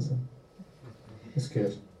just Amazon. It's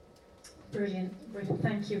good. Brilliant.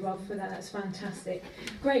 Thank you, Rob, for that. That's fantastic.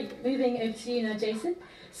 Great. Moving over to you now, Jason.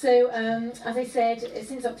 So, as I said,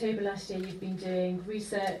 since October last year, you've been doing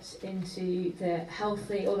research into the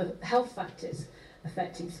health factors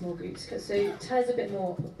affecting small groups. So, tell us a bit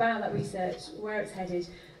more about that research, where it's headed,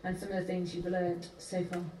 and some of the things you've learned so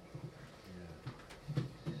far.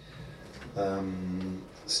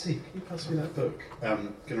 Steve, can you pass me that book?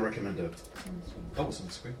 Going to recommend a... Oh, it's on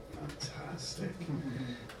the screen. Fantastic.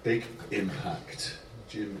 Big Impact,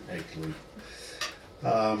 Jim Egley.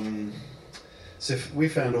 So we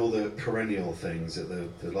found all the perennial things that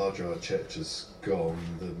the larger our church has gone,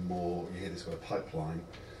 the more, you hear this word pipeline,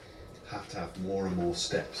 have to have more and more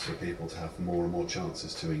steps for people to have more and more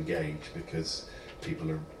chances to engage, because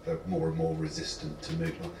people are more and more resistant to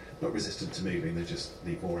move. Well, not resistant to moving, they just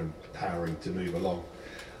need more empowering to move along.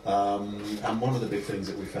 And one of the big things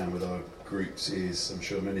that we found with our groups is, I'm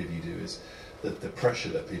sure many of you do, is the pressure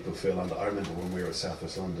that people feel under. I remember when we were at South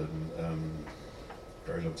West London,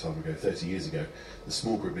 very long time ago, 30 years ago, the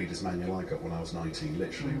small group leaders manual I got when I was 19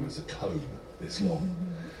 literally was a tome this long.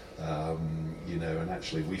 And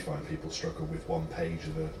actually we find people struggle with one page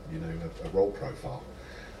of a role profile.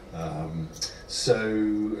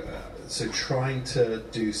 So trying to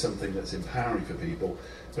do something that's empowering for people,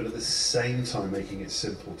 but at the same time making it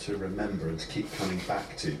simple to remember and to keep coming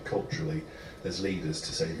back to culturally as leaders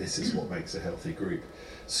to say this is what makes a healthy group.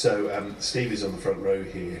 So Steve is on the front row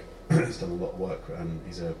here. He's done a lot of work.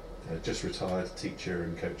 He's a just retired teacher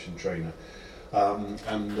and coach and trainer.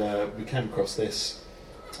 We came across this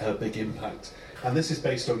big impact. And this is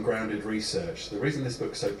based on grounded research. The reason this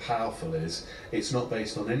book's so powerful is it's not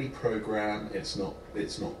based on any program, it's not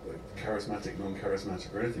charismatic,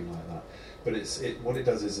 non-charismatic or anything like that. But what it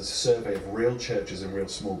does is a survey of real churches and real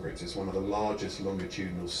small groups. It's one of the largest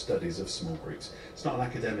longitudinal studies of small groups. It's not an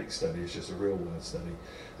academic study, it's just a real world study.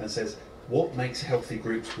 And it says, what makes healthy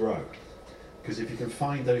groups grow? Because if you can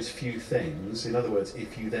find those few things, in other words,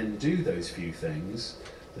 if you then do those few things,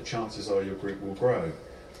 the chances are your group will grow.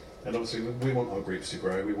 And obviously we want our groups to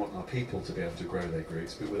grow, we want our people to be able to grow their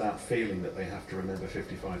groups, but without feeling that they have to remember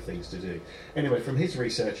 55 things to do. Anyway, from his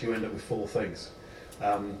research you end up with 4 things.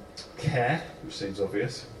 Care, which seems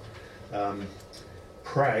obvious,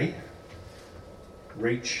 pray,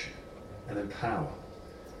 reach, and empower.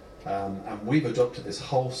 And we've adopted this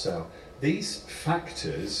wholesale. These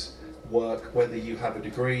factors work whether you have a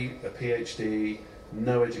degree, a PhD,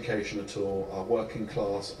 no education at all, are working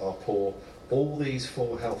class, are poor. All these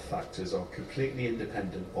 4 health factors are completely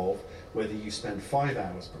independent of whether you spend 5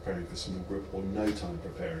 hours preparing for a small group or no time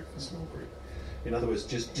preparing for a small group. In other words,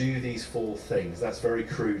 just do these 4 things. That's very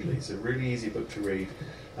crudely. It's a really easy book to read,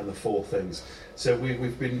 and the 4 things. So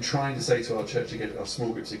we've been trying to say to our church again, our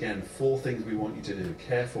small groups again, 4 things we want you to do.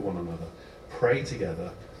 Care for one another, pray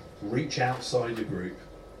together, reach outside your group,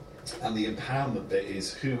 and the empowerment bit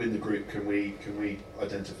is who in the group can we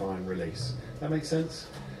identify and release. That makes sense?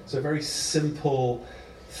 So a very simple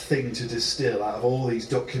thing to distill out of all these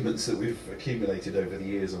documents that we've accumulated over the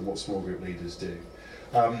years on what small group leaders do.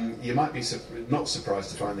 You might be not surprised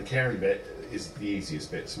to find the caring bit is the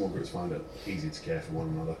easiest bit. Small groups find it easy to care for one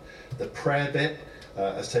another. The prayer bit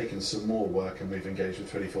has taken some more work, and we've engaged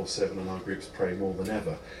with 24/7 and our groups pray more than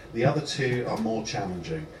ever. The other 2 are more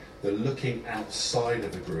challenging. The looking outside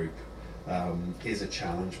of a group is a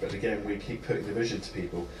challenge, but again we keep putting the vision to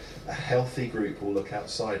people. A healthy group will look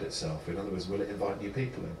outside itself. In other words, will it invite new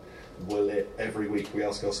people in? Will it, every week, we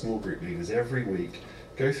ask our small group leaders every week,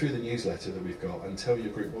 go through the newsletter that we've got and tell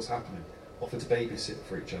your group what's happening. Offer to babysit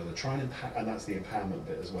for each other. Try and that's the empowerment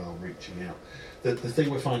bit as well, reaching out. The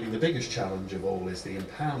thing we're finding the biggest challenge of all is the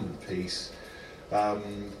empowerment piece.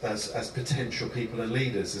 As potential people and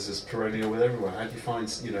leaders, this is perennial with everyone. How do you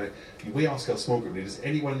find, we ask our small group leaders,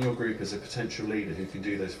 anyone in your group is a potential leader who can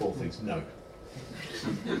do those 4 things? No.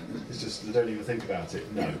 It's just, they don't even think about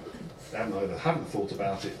it. No. They either haven't thought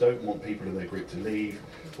about it, don't want people in their group to leave,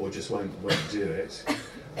 or just won't do it.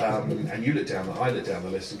 And I look down the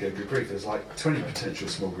list and go, good grief, there's like 20 potential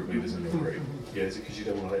small group leaders in your group. Yeah, is it because you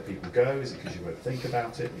don't want to let people go? Is it because you won't think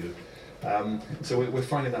about it? So we're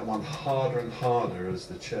finding that one harder and harder as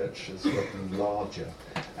the church has gotten larger,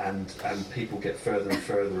 and people get further and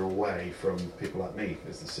further away from people like me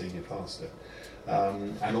as the senior pastor.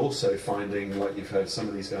 And also finding, like you've heard, some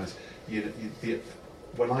of these guys,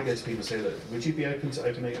 when I go to people and say, look, would you be open to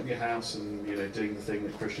opening up your house and doing the thing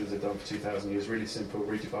that Christians have done for 2,000 years, really simple,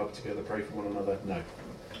 read your Bible together, pray for one another? No.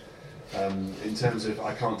 In terms of,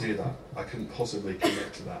 I can't do that. I couldn't possibly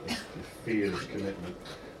commit to that. The fear of commitment.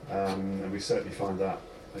 And we certainly find that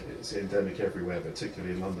it's endemic everywhere,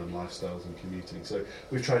 particularly in London, lifestyles and commuting. So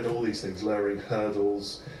we've tried all these things, lowering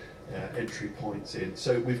hurdles, entry points in.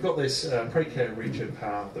 So we've got this pray, care, reach, and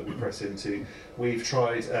power that we press into. We've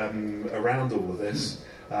tried around all of this,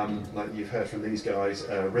 like you've heard from these guys,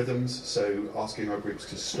 rhythms, so asking our groups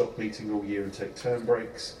to stop meeting all year and take term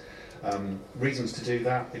breaks. Reasons to do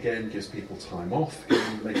that, again, gives people time off,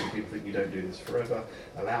 making people think you don't do this forever,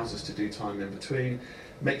 allows us to do time in between,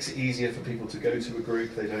 makes it easier for people to go to a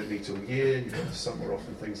group, they don't meet all year, you've got the summer off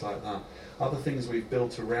and things like that. Other things we've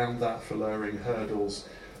built around that for lowering hurdles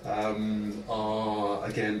are,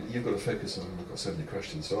 again, you've got to focus on, I've got so many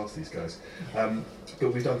questions to ask these guys,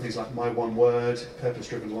 but we've done things like My One Word,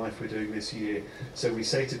 purpose-driven life we're doing this year, so we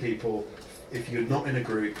say to people, if you're not in a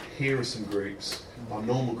group, here are some groups. Our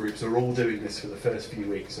normal groups are all doing this for the first few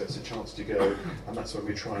weeks, so it's a chance to go, and that's when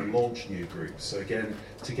we try and launch new groups. So again,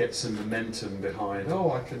 to get some momentum behind, I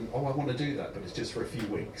want to do that, but it's just for a few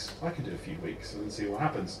weeks. I can do a few weeks and see what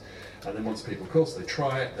happens. And then once people, of course, they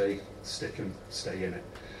try it, they stick and stay in it.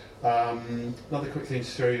 Another quick thing to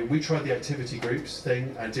show you, we tried the activity groups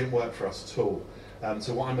thing and it didn't work for us at all.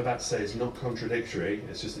 So what I'm about to say is not contradictory,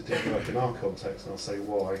 it's just it didn't work in our context, and I'll say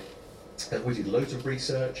why. We did loads of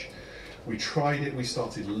research, we tried it, we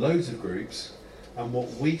started loads of groups, and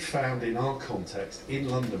what we found in our context in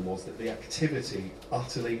London was that the activity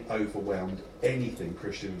utterly overwhelmed anything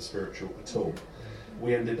Christian and spiritual at all.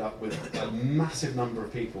 We ended up with a massive number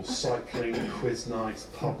of people cycling, quiz nights,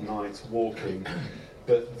 pub nights, walking.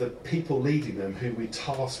 But the people leading them, who we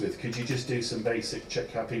tasked with, could you just do some basic check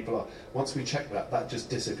how people are? Once we checked that, that just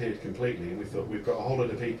disappeared completely. And we thought we've got a whole lot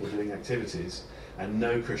of people doing activities and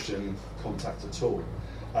no Christian contact at all.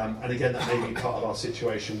 And again, that may be part of our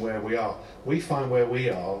situation where we are. We find where we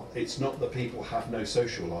are, it's not that people have no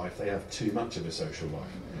social life, they have too much of a social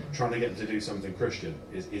life. Trying to get them to do something Christian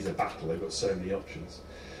is a battle, they've got so many options.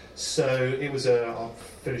 So it was I'll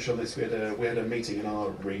finish on this, we had a meeting in our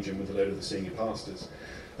region with a load of the senior pastors.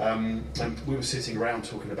 And we were sitting around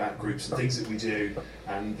talking about groups and things that we do,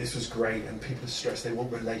 and this was great, and people are stressed, they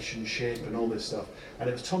want relationship and all this stuff. And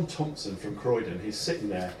it was Tom Thompson from Croydon, he's sitting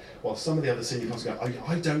there, while some of the other senior pastors go,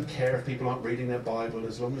 I don't care if people aren't reading their Bible,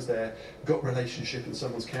 as long as they've got relationship and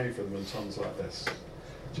someone's caring for them, and Tom's like this,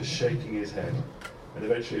 just shaking his head. And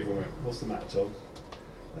eventually everyone went, what's the matter, Tom?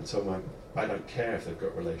 And Tom went, I don't care if they've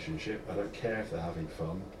got relationship, I don't care if they're having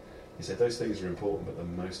fun. He said those things are important, but the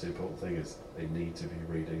most important thing is they need to be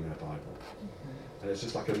reading their Bible. And it's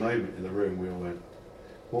just like a moment in the room we all went,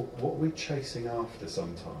 what are we chasing after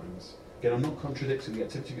sometimes? Again, I'm not contradicting the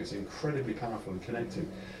activity, it's incredibly powerful and connecting,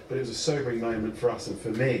 but it was a sobering moment for us and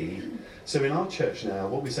for me. So in our church now,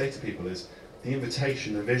 what we say to people is, the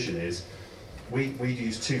invitation, the vision is, we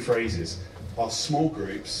use two phrases. Our small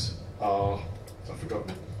groups are, I've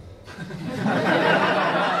forgotten it.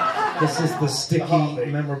 This is the sticky,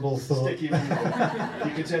 memorable thought. Sticky, memorable.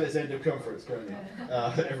 You can tell it's end of conference, can't you?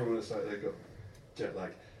 Everyone looks like they've got jet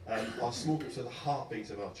lag. Our small groups are the heartbeat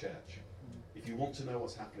of our church. If you want to know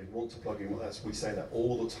what's happening, want to plug in with us, we say that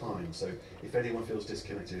all the time. So if anyone feels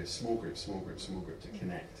disconnected, small group to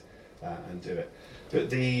connect and do it. But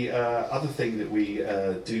the other thing that we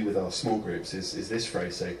do with our small groups is this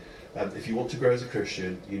phrase, say, if you want to grow as a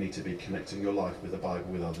Christian, you need to be connecting your life with the Bible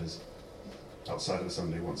with others outside of a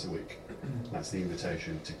Sunday once a week. That's the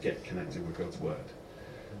invitation, to get connected with God's Word.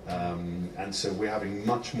 And so we're having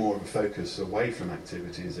much more of a focus away from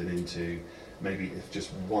activities and into maybe if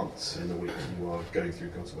just once in the week you are going through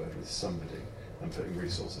God's Word with somebody and putting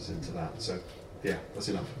resources into that. So yeah, that's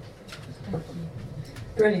enough.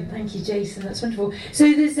 Brilliant, thank you, Jason. That's wonderful. So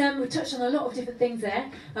there's we've touched on a lot of different things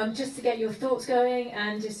there, just to get your thoughts going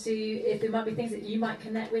and just to if there might be things that you might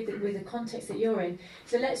connect with the context that you're in.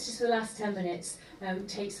 So let's just for the last 10 minutes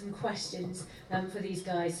take some questions for these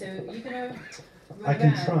guys. So you're going to. I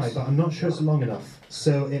can try, but I'm not sure it's long enough.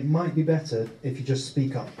 So it might be better if you just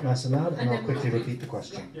speak up nice and loud, and I'll quickly repeat the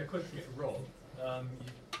question. Yeah, question for Rob. Am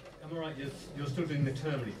I right? You're still doing the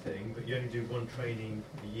termly thing, but you only do one training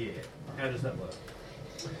a year. How does that work?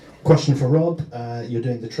 Question for Rob. You're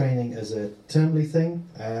doing the training as a termly thing,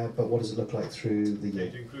 but what does it look like through the year?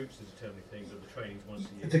 You're doing groups as a termly thing, but the training's once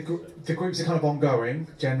a year. The groups are kind of ongoing,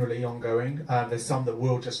 generally ongoing. There's some that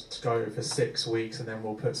will just go for 6 weeks and then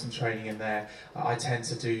we'll put some training in there. I tend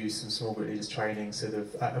to do some small group leaders training sort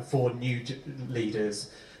of for new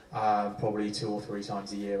leaders, probably 2 or 3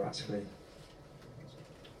 times a year actually.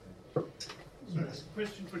 So,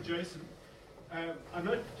 question for Jason. I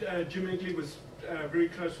know Jim Egley was very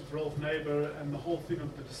close with Rolf Neighbour and the whole thing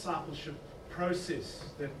of the discipleship process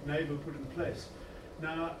that Neighbour put in place.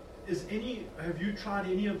 Now, have you tried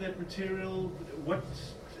any of that material? What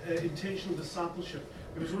intentional discipleship?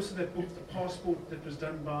 There was also that book, The Passport, that was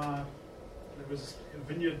done by, there was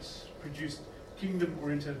Vineyards produced, Kingdom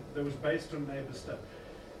Oriented, that was based on Neighbour stuff.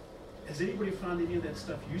 Has anybody found any of that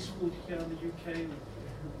stuff useful here in the UK?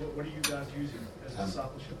 What are you guys using as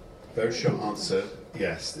discipleship? Very short answer,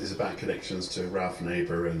 yes. It's about connections to Ralph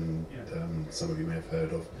Neighbour and some of you may have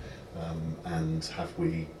heard of. And have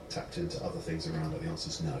we tapped into other things around it? The answer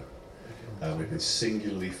is no. We've been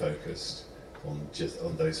singularly focused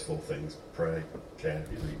on those 4 things: pray, care,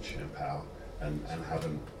 reach, and power, and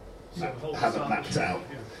haven't mapped out.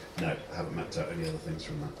 Yeah. No, haven't mapped out any other things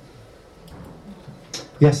from that.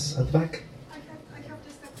 Yes, at the back. I have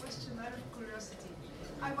just a question out of curiosity.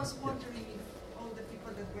 I was wondering if all the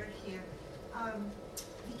people that were here,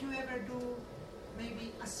 did you ever do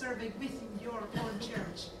maybe a survey within your own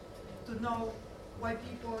church to know why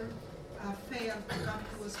people failed to come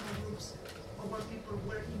to small groups, or what people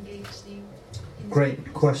were engaged in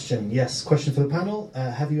Great question. Yes, question for the panel.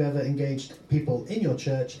 Have you ever engaged people in your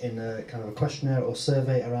church in a kind of a questionnaire or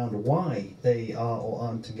survey around why they are or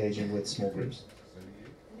aren't engaging with small groups?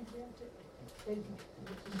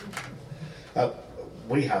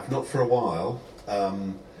 We have, not for a while,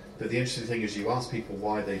 but the interesting thing is you ask people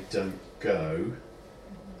why they don't go,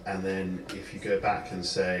 and then if you go back and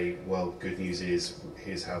say, well, good news is,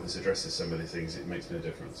 here's how this addresses some of these things, it makes no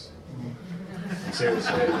difference.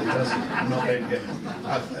 Seriously, it doesn't.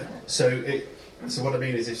 So what I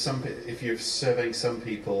mean is, if you're surveying some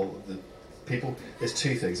people, there's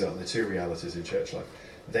two things, aren't there? Two realities in church life.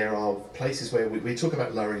 There are places where we talk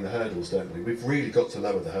about lowering the hurdles, don't we? We've really got to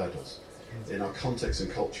lower the hurdles in our context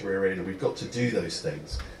and culture we're in, and we've got to do those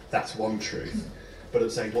things. That's one truth. But I'm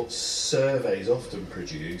saying what surveys often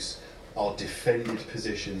produce are defended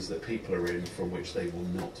positions that people are in from which they will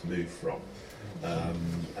not move from.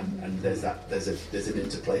 And there's an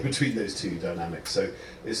interplay between those two dynamics. So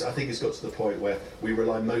I think it's got to the point where we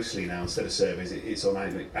rely mostly now, instead of surveys, it's on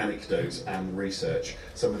anecdotes and research.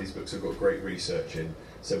 Some of these books have got great research in,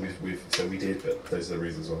 so we did, but those are the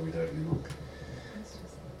reasons why we don't anymore.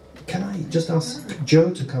 Can I just ask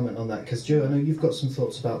Joe to comment on that? Because Joe, I know you've got some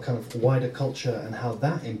thoughts about kind of wider culture and how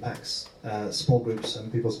that impacts small groups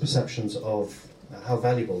and people's perceptions of how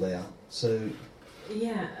valuable they are. So.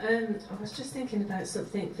 Yeah, I was just thinking about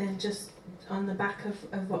something then, just on the back of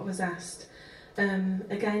what was asked. Again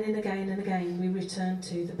and again and again, we return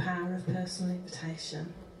to the power of personal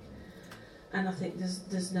invitation, and I think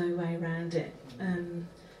there's no way around it.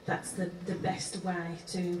 That's the best way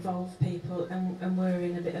to involve people, and we're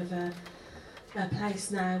in a bit of a place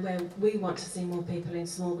now where we want to see more people in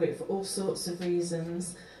small group for all sorts of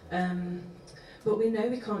reasons. But we know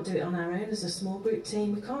we can't do it on our own as a small group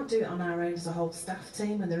team. We can't do it on our own as a whole staff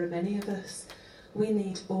team, and there are many of us. We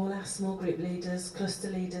need all our small group leaders, cluster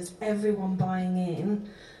leaders, everyone buying in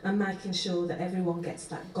and making sure that everyone gets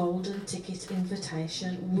that golden ticket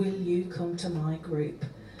invitation. Will you come to my group?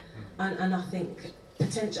 And I think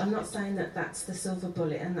I'm not saying that that's the silver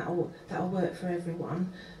bullet and that'll work for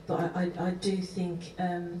everyone, but I do think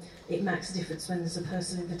it makes a difference when there's a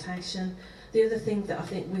personal invitation. The other thing that I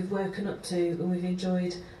think we've woken up to and we've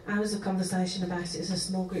enjoyed hours of conversation about it as a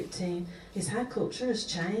small group team is how culture has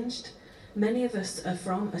changed. Many of us are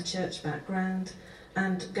from a church background,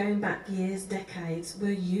 and going back years, decades,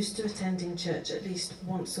 we're used to attending church at least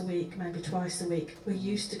once a week, maybe twice a week. We're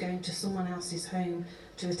used to going to someone else's home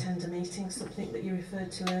to attend a meeting, something that you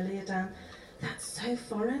referred to earlier, Dan. That's so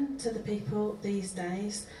foreign to the people these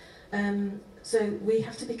days. So we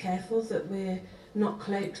have to be careful that we're not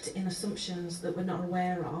cloaked in assumptions that we're not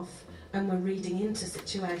aware of, and we're reading into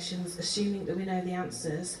situations assuming that we know the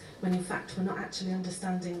answers, when in fact we're not actually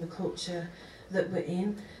understanding the culture that we're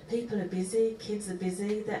in. People are busy, kids are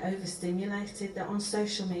busy, they're overstimulated, they're on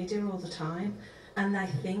social media all the time, and they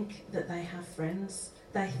think that they have friends.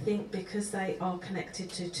 They think because they are connected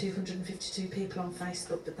to 252 people on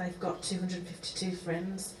Facebook that they've got 252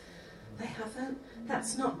 friends. They haven't.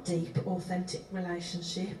 That's not deep, authentic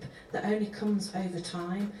relationship. That only comes over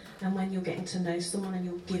time, and when you're getting to know someone and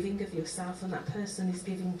you're giving of yourself and that person is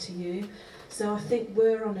giving to you. So I think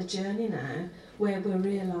we're on a journey now where we're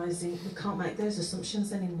realising we can't make those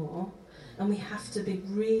assumptions anymore, and we have to be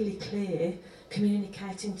really clear,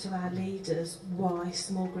 communicating to our leaders why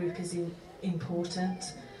small group is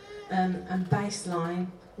important. And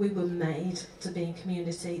baseline, we were made to be in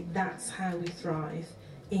community. That's how we thrive.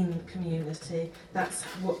 In community, that's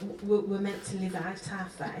what we're meant to live out our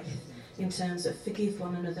faith in terms of forgive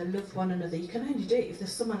one another, love one another. You can only do it if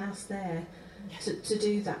there's someone else there to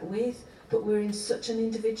do that with. But we're in such an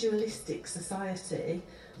individualistic society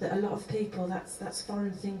that a lot of people, that's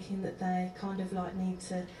foreign thinking that they kind of like need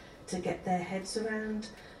to get their heads around.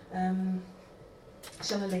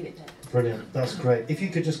 Shall I leave it there? Brilliant, that's great. If you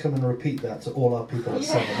could just come and repeat that to all our people at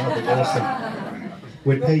 7, that would be awesome.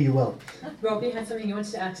 We'd pay you well. Rob, you had something you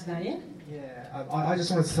wanted to add to that, yeah? Yeah, I just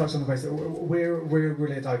wanted to touch on the place that we're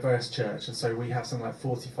really a diverse church, and so we have something like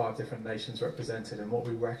 45 different nations represented, and what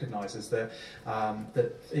we recognise is that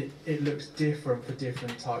it looks different for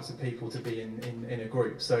different types of people to be in a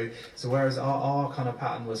group. So whereas our kind of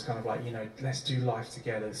pattern was kind of like, let's do life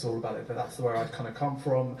together, it's all about it, but that's where I'd kind of come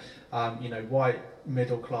from, white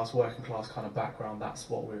middle class, working class kind of background, that's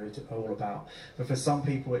what we're all about. But for some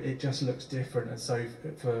people, it just looks different, and so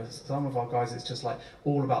for some of our guys, it's just like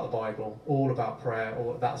all about the Bible, all about prayer,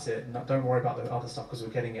 or that's it. Don't worry about the other stuff because we're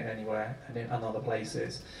getting it anywhere and other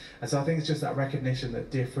places. And so I think it's just that recognition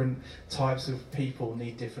that different types of people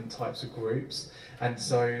need different types of groups. And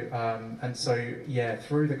so yeah,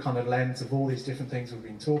 through the kind of lens of all these different things we've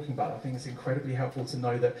been talking about, I think it's incredibly helpful to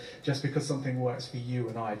know that just because something works for you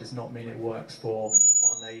and I does not mean it works for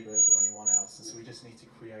our neighbours or anyone else. And so we just need to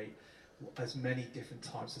create as many different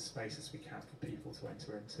types of space as we can for people to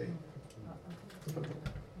enter into.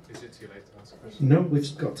 Is it too late to ask a question? No,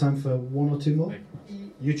 we've got time for one or two more.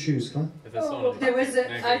 You choose, Claire. There was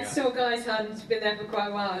I saw a guy's hand, been there for quite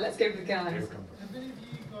a while. Let's go with the guys. Have any of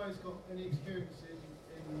you guys got any experience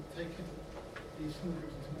in taking these small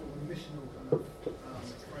groups into more of a missional kind of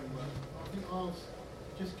framework? I think ours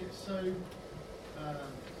just gets so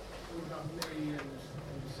all about me and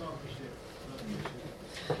discipleship.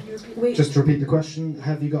 Just to repeat the question,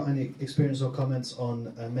 have you got any experience or comments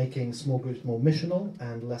on making small groups more missional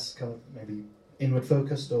and less kind of maybe inward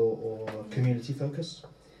focused or community focused?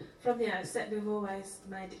 From the outset, we've always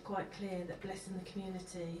made it quite clear that blessing the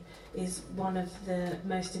community is one of the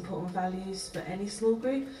most important values for any small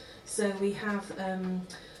group. So we have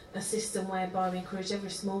a system whereby we encourage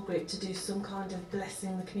every small group to do some kind of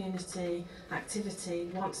blessing the community activity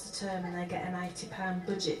once a term, and they get an £80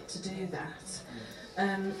 budget to do that.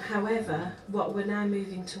 However, what we're now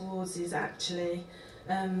moving towards is actually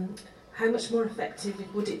how much more effective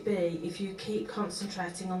would it be if you keep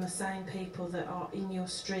concentrating on the same people that are in your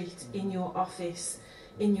street, in your office,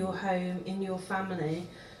 in your home, in your family,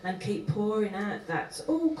 and keep pouring out that,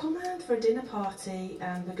 oh, come round for a dinner party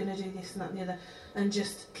and we're going to do this and that and the other, and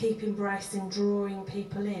just keep embracing, drawing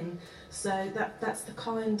people in. So that's the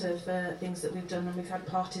kind of things that we've done, and we've had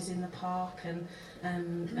parties in the park and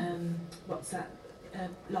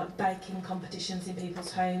like baking competitions in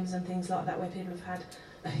people's homes and things like that, where people have had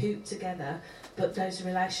a hoop together, but those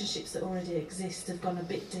relationships that already exist have gone a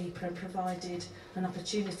bit deeper and provided an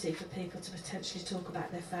opportunity for people to potentially talk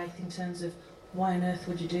about their faith in terms of, why on earth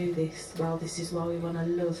would you do this? Well, this is why we want to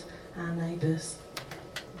love our neighbours.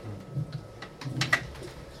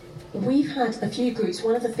 We've had a few groups.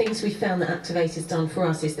 One of the things we found that Activate has done for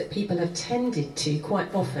us is that people have tended to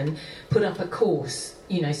quite often put up a course,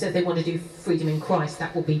 so if they want to do Freedom in Christ,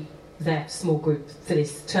 that will be their small group for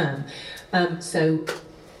this term.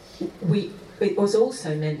 It was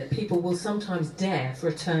also meant that people will sometimes dare for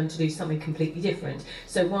a term to do something completely different.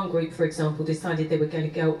 So one group, for example, decided they were going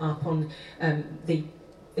to go up on the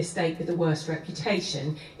estate with the worst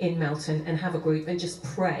reputation in Melton and have a group and just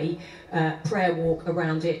prayer walk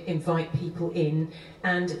around it, invite people in,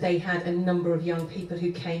 and they had a number of young people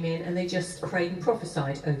who came in and they just prayed and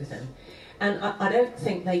prophesied over them. And I don't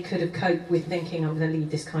think they could have coped with thinking, I'm going to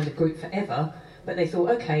lead this kind of group forever. But they thought,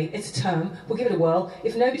 okay, it's a term, we'll give it a whirl.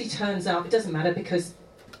 If nobody turns up, it doesn't matter because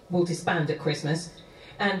we'll disband at Christmas.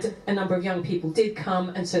 And a number of young people did come,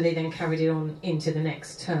 and so they then carried it on into the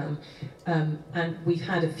next term. And we've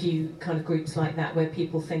had a few kind of groups like that where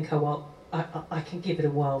people think, oh, well, I can give it a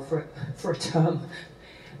whirl for a term.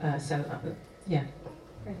 Yeah.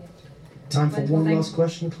 Brilliant. Time for one last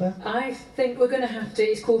question, Claire? I think we're going to have to,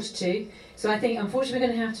 it's 1:45, so I think unfortunately we're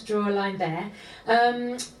going to have to draw a line there.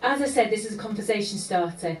 As I said, this is a conversation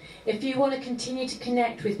starter. If you want to continue to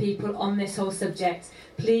connect with people on this whole subject,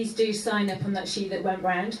 please do sign up on that sheet that went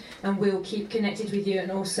round, and we'll keep connected with you.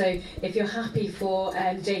 And also, if you're happy for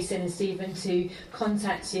Jason and Stephen to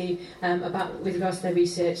contact you with regards to their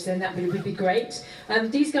research, then that would be great.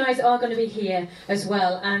 These guys are going to be here as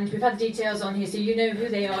well, and we've had the details on here, so you know who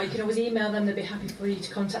they are. You can always email them; they'll be happy for you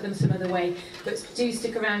to contact them some other way. But do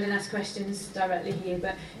stick around and ask questions directly here.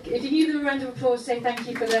 But if you give them a round of applause, say thank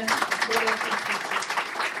you for the